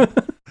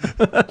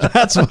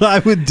what I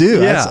would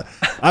do. Yeah.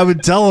 I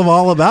would tell them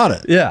all about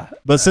it. Yeah.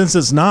 But since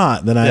it's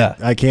not, then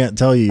I can't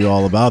tell you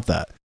all about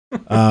that.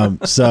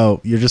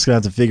 So you're just gonna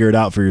have to figure it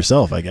out for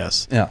yourself, I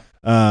guess. Yeah.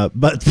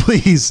 But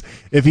please,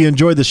 if you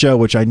enjoyed the show,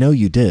 which I know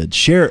you did,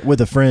 share it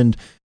with a friend,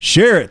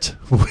 share it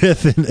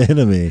with an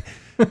enemy.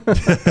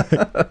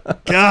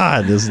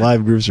 God, this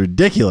live group's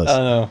ridiculous. I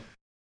know.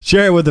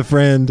 Share it with a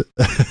friend,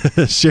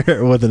 share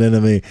it with an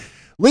enemy.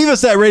 Leave us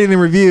that rating and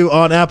review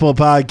on Apple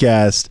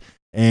Podcast.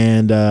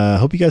 And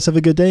hope you guys have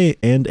a good day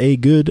and a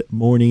good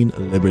morning,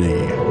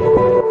 Liberty.